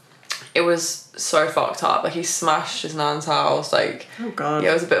 it was so fucked up. Like, he smashed his nan's house. Like, oh god,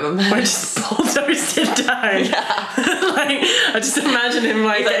 yeah, it was a bit of a mess. I just bulldozed it down. Yeah, like I just imagine him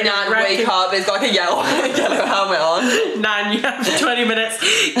like, Nan, wake up. He's got like a yellow helmet on. Nan, you have 20 minutes.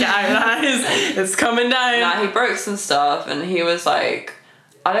 Get out of the house. It's coming down. Nah, he broke some stuff, and he was like,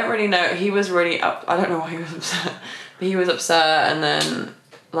 I don't really know. He was really up. I don't know why he was upset, but he was upset, and then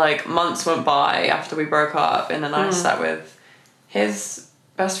like, months went by after we broke up, and then I sat with his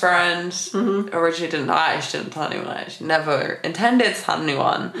best friend. Originally I actually didn't tell anyone. I actually never intended to tell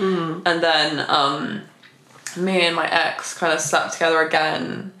anyone. And then me and my ex kind of slept together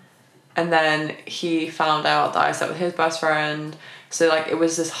again, and then he found out that I slept with his best friend. So, like, it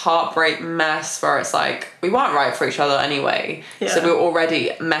was this heartbreak mess where it's like, we weren't right for each other anyway. Yeah. So we were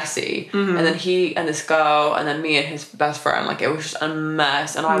already messy. And then he and this girl, and then me and his best friend, like, it was just a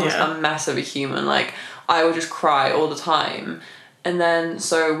mess. And I was a mess of a human. Like, I would just cry all the time. And then,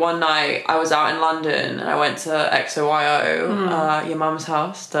 so one night, I was out in London, and I went to XOYO, your mum's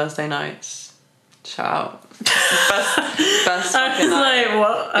house, Thursday nights. Shout out. Best fucking night. Like,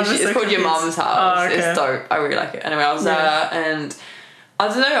 what? It's called Your Mum's House. Oh, okay. It's dope. I really like it. Anyway, I was there, and I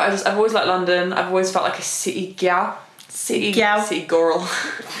don't know, I've always liked London. I've always felt like a city gal. City girl.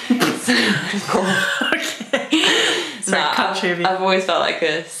 Okay. Sorry, country of you. I've always felt like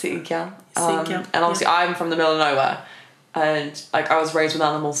a city gal. And obviously I'm from the middle of nowhere. And, like, I was raised with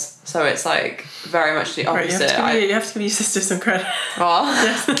animals, so it's, like, very much the opposite. Right, you have to give your sister some credit. Well,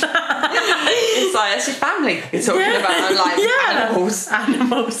 it's like, it's your family you're talking about. I'm like,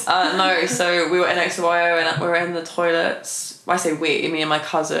 animals. No, so we were in XOYO, and we were in the toilets. I say we, me and my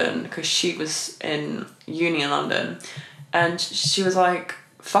cousin, because she was in uni in London, and she was like,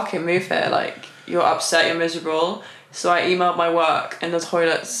 fucking move here, like, you're upset, you're miserable. So I emailed my work in the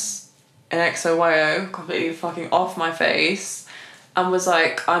toilets in XOYO, completely fucking off my face, and was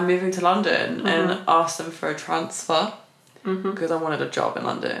like, I'm moving to London, and asked them for a transfer because I wanted a job in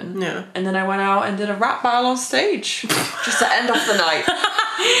London. Yeah. And then I went out and did a rap battle on stage just to end off the night.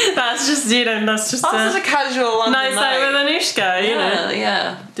 That's just a casual London nice night with Anouska, you know.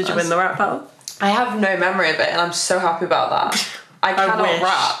 Yeah. Did you win the rap battle? I have no memory of it, and I'm so happy about that. I cannot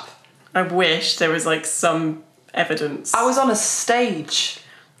rap. I wish there was, like, some evidence. I was on a stage.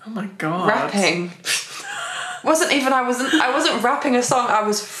 Oh my god. Rapping. I wasn't rapping a song, I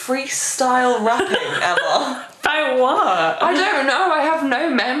was freestyle rapping, Emma. By what? I don't know, I have no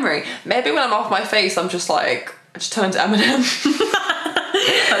memory. Maybe when I'm off my face, I'm just like, I just turn to Eminem.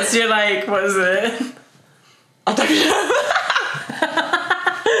 That's your, like, what is it? I don't know.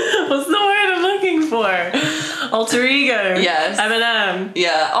 What's the word I'm looking for? Alter ego. Yes. Eminem.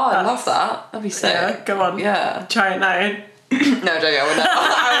 Yeah. Oh, I love that. That'd be sick. Yeah, go on. Yeah. Try it now. No, joking, I would never. I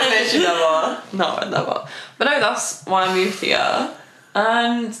would literally never. No, I would never. But no, that's why I moved here.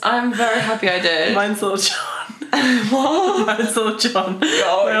 And I'm very happy I did. Mine's Little John. What? Mine's Little John.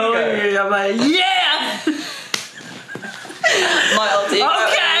 Oh, I'm like, yeah! My alter ego.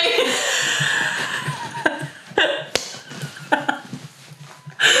 Okay!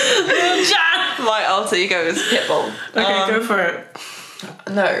 Little John! My alter ego is Pitbull. Okay, go for it.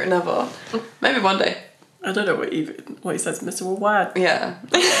 No, never. Maybe one day. I don't know what he says, Mr. Worldwide. Yeah.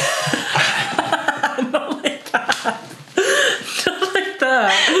 Not like that. Not like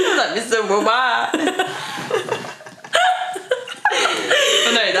that. Like Mr. Worldwide.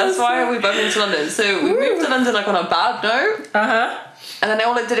 But no, that's why we both moved to London. So we moved to London, like, on a bad note. And then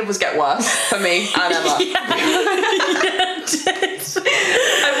all it did was get worse for me and Emma. Yeah, it did.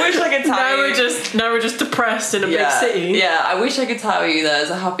 I wish I could tell you. Now we're just depressed in a big city. Yeah, I wish I could tell you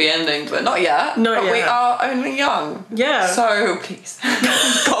there's a happy ending, but not yet. Not yet. We are only young. Yeah. So please,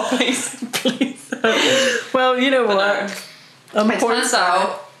 God, please. Well, you know what? It turns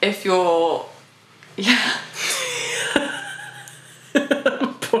out if you're,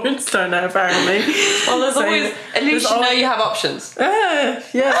 porn star now, apparently. Well, there's always, at least you know you have options. Yeah.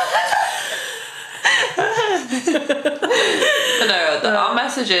 But no, our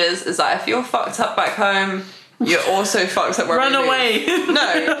message is that if you're fucked up back home, you're also fucked up wherever you move. Run away.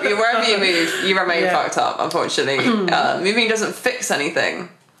 No, wherever you move, you remain fucked up, unfortunately. Moving doesn't fix anything.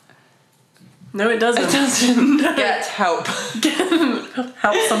 No, it doesn't. It doesn't. Get help.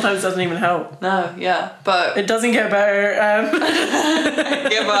 Help sometimes doesn't even help. No, yeah, but it doesn't get better.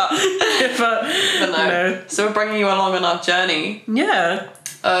 Give up. Give up. But no. So we're bringing you along on our journey. Yeah.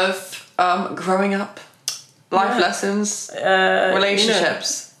 Of growing up, life lessons,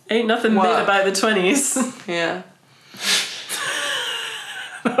 relationships. Ain't nothing mid about the 20s. Yeah.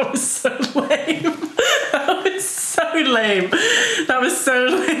 That was so lame. That was so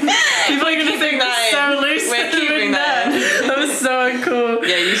lame. People are gonna think that's so loose. We're keeping that. That was so uncool.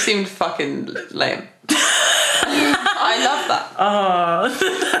 Yeah, you seemed fucking lame. I love that. Oh,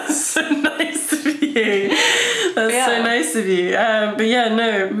 that's so nice of you. That's so nice of you. But yeah,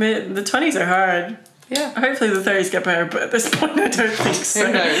 no, the 20s are hard. Yeah. Hopefully the 30s get better, but at this point I don't think so.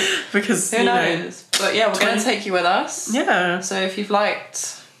 Who knows? Because who knows? But yeah, we're going to take you with us. Yeah. So if you've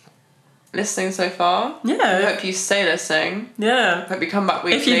liked listening so far. Yeah. I hope you stay listening. Yeah. Hope you come back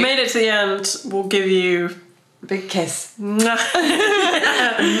weekly. If you've made it to the end, we'll give you big kiss.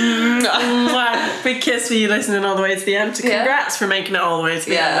 Big kiss for you listening all the way to the end. Congrats for making it all the way to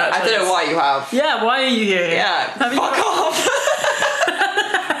the end. I don't know why you have. Yeah, why are you here? Yeah, fuck off.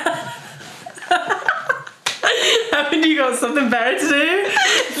 Haven't you got something better to do?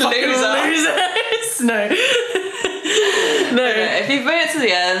 Losers. No. No. Okay, if you've made it to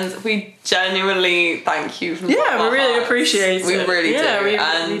the end, we genuinely thank you from the bottom of our really hearts. appreciate it. We really do.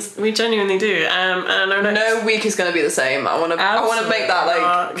 And we genuinely do. And no week is going to be the same. I want to make that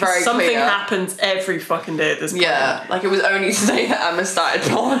like very something clear. Happens every fucking day at this point. Yeah, like it was only today that Emma started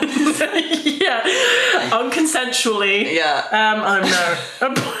porn. Yeah, unconsensually. Yeah. I'm no.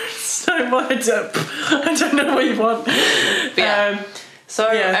 So I don't know what you want. So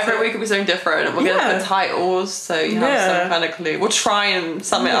every week will be something different. We're going to put titles so you have some kind of clue. We'll try and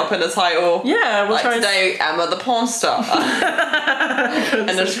sum it up in a title. Yeah, we'll try today, Emma the porn star. And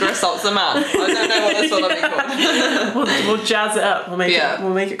Anouska assaults a man. I don't know what this one will be called. We'll jazz it up. We'll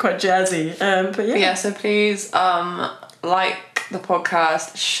make it quite jazzy. But yeah. Yeah, so please like the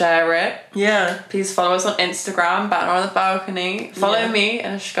podcast, share it. Yeah. Please follow us on Instagram, Banner on the Balcony. Follow me,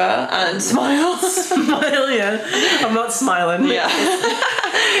 Anouska, and smile. Smile, yeah. I'm not smiling. Yeah.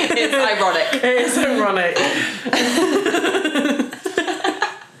 It's ironic. It is ironic.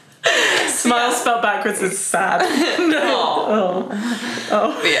 Smile spelled backwards is sad. No.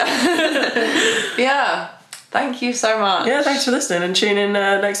 Oh. Yeah. Thank you so much. Yeah, thanks for listening and tune in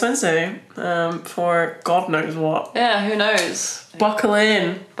next Wednesday for God knows what. Yeah, who knows? Buckle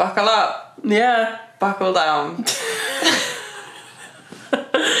in. Buckle up. Yeah. Buckle down. So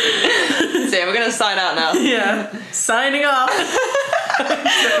yeah, we're going to sign out now. Yeah. Signing off.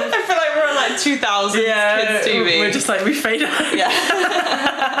 I feel like we're on like 2000 kids TV. We're just like, we fade out. Yeah.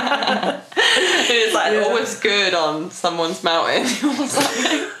 It's like always good on someone's mountain.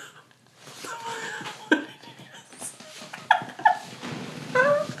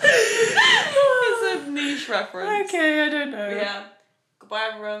 It's a niche reference. Okay, I don't know. Yeah. Goodbye,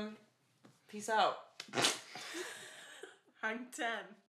 everyone. Peace out. Hang 10.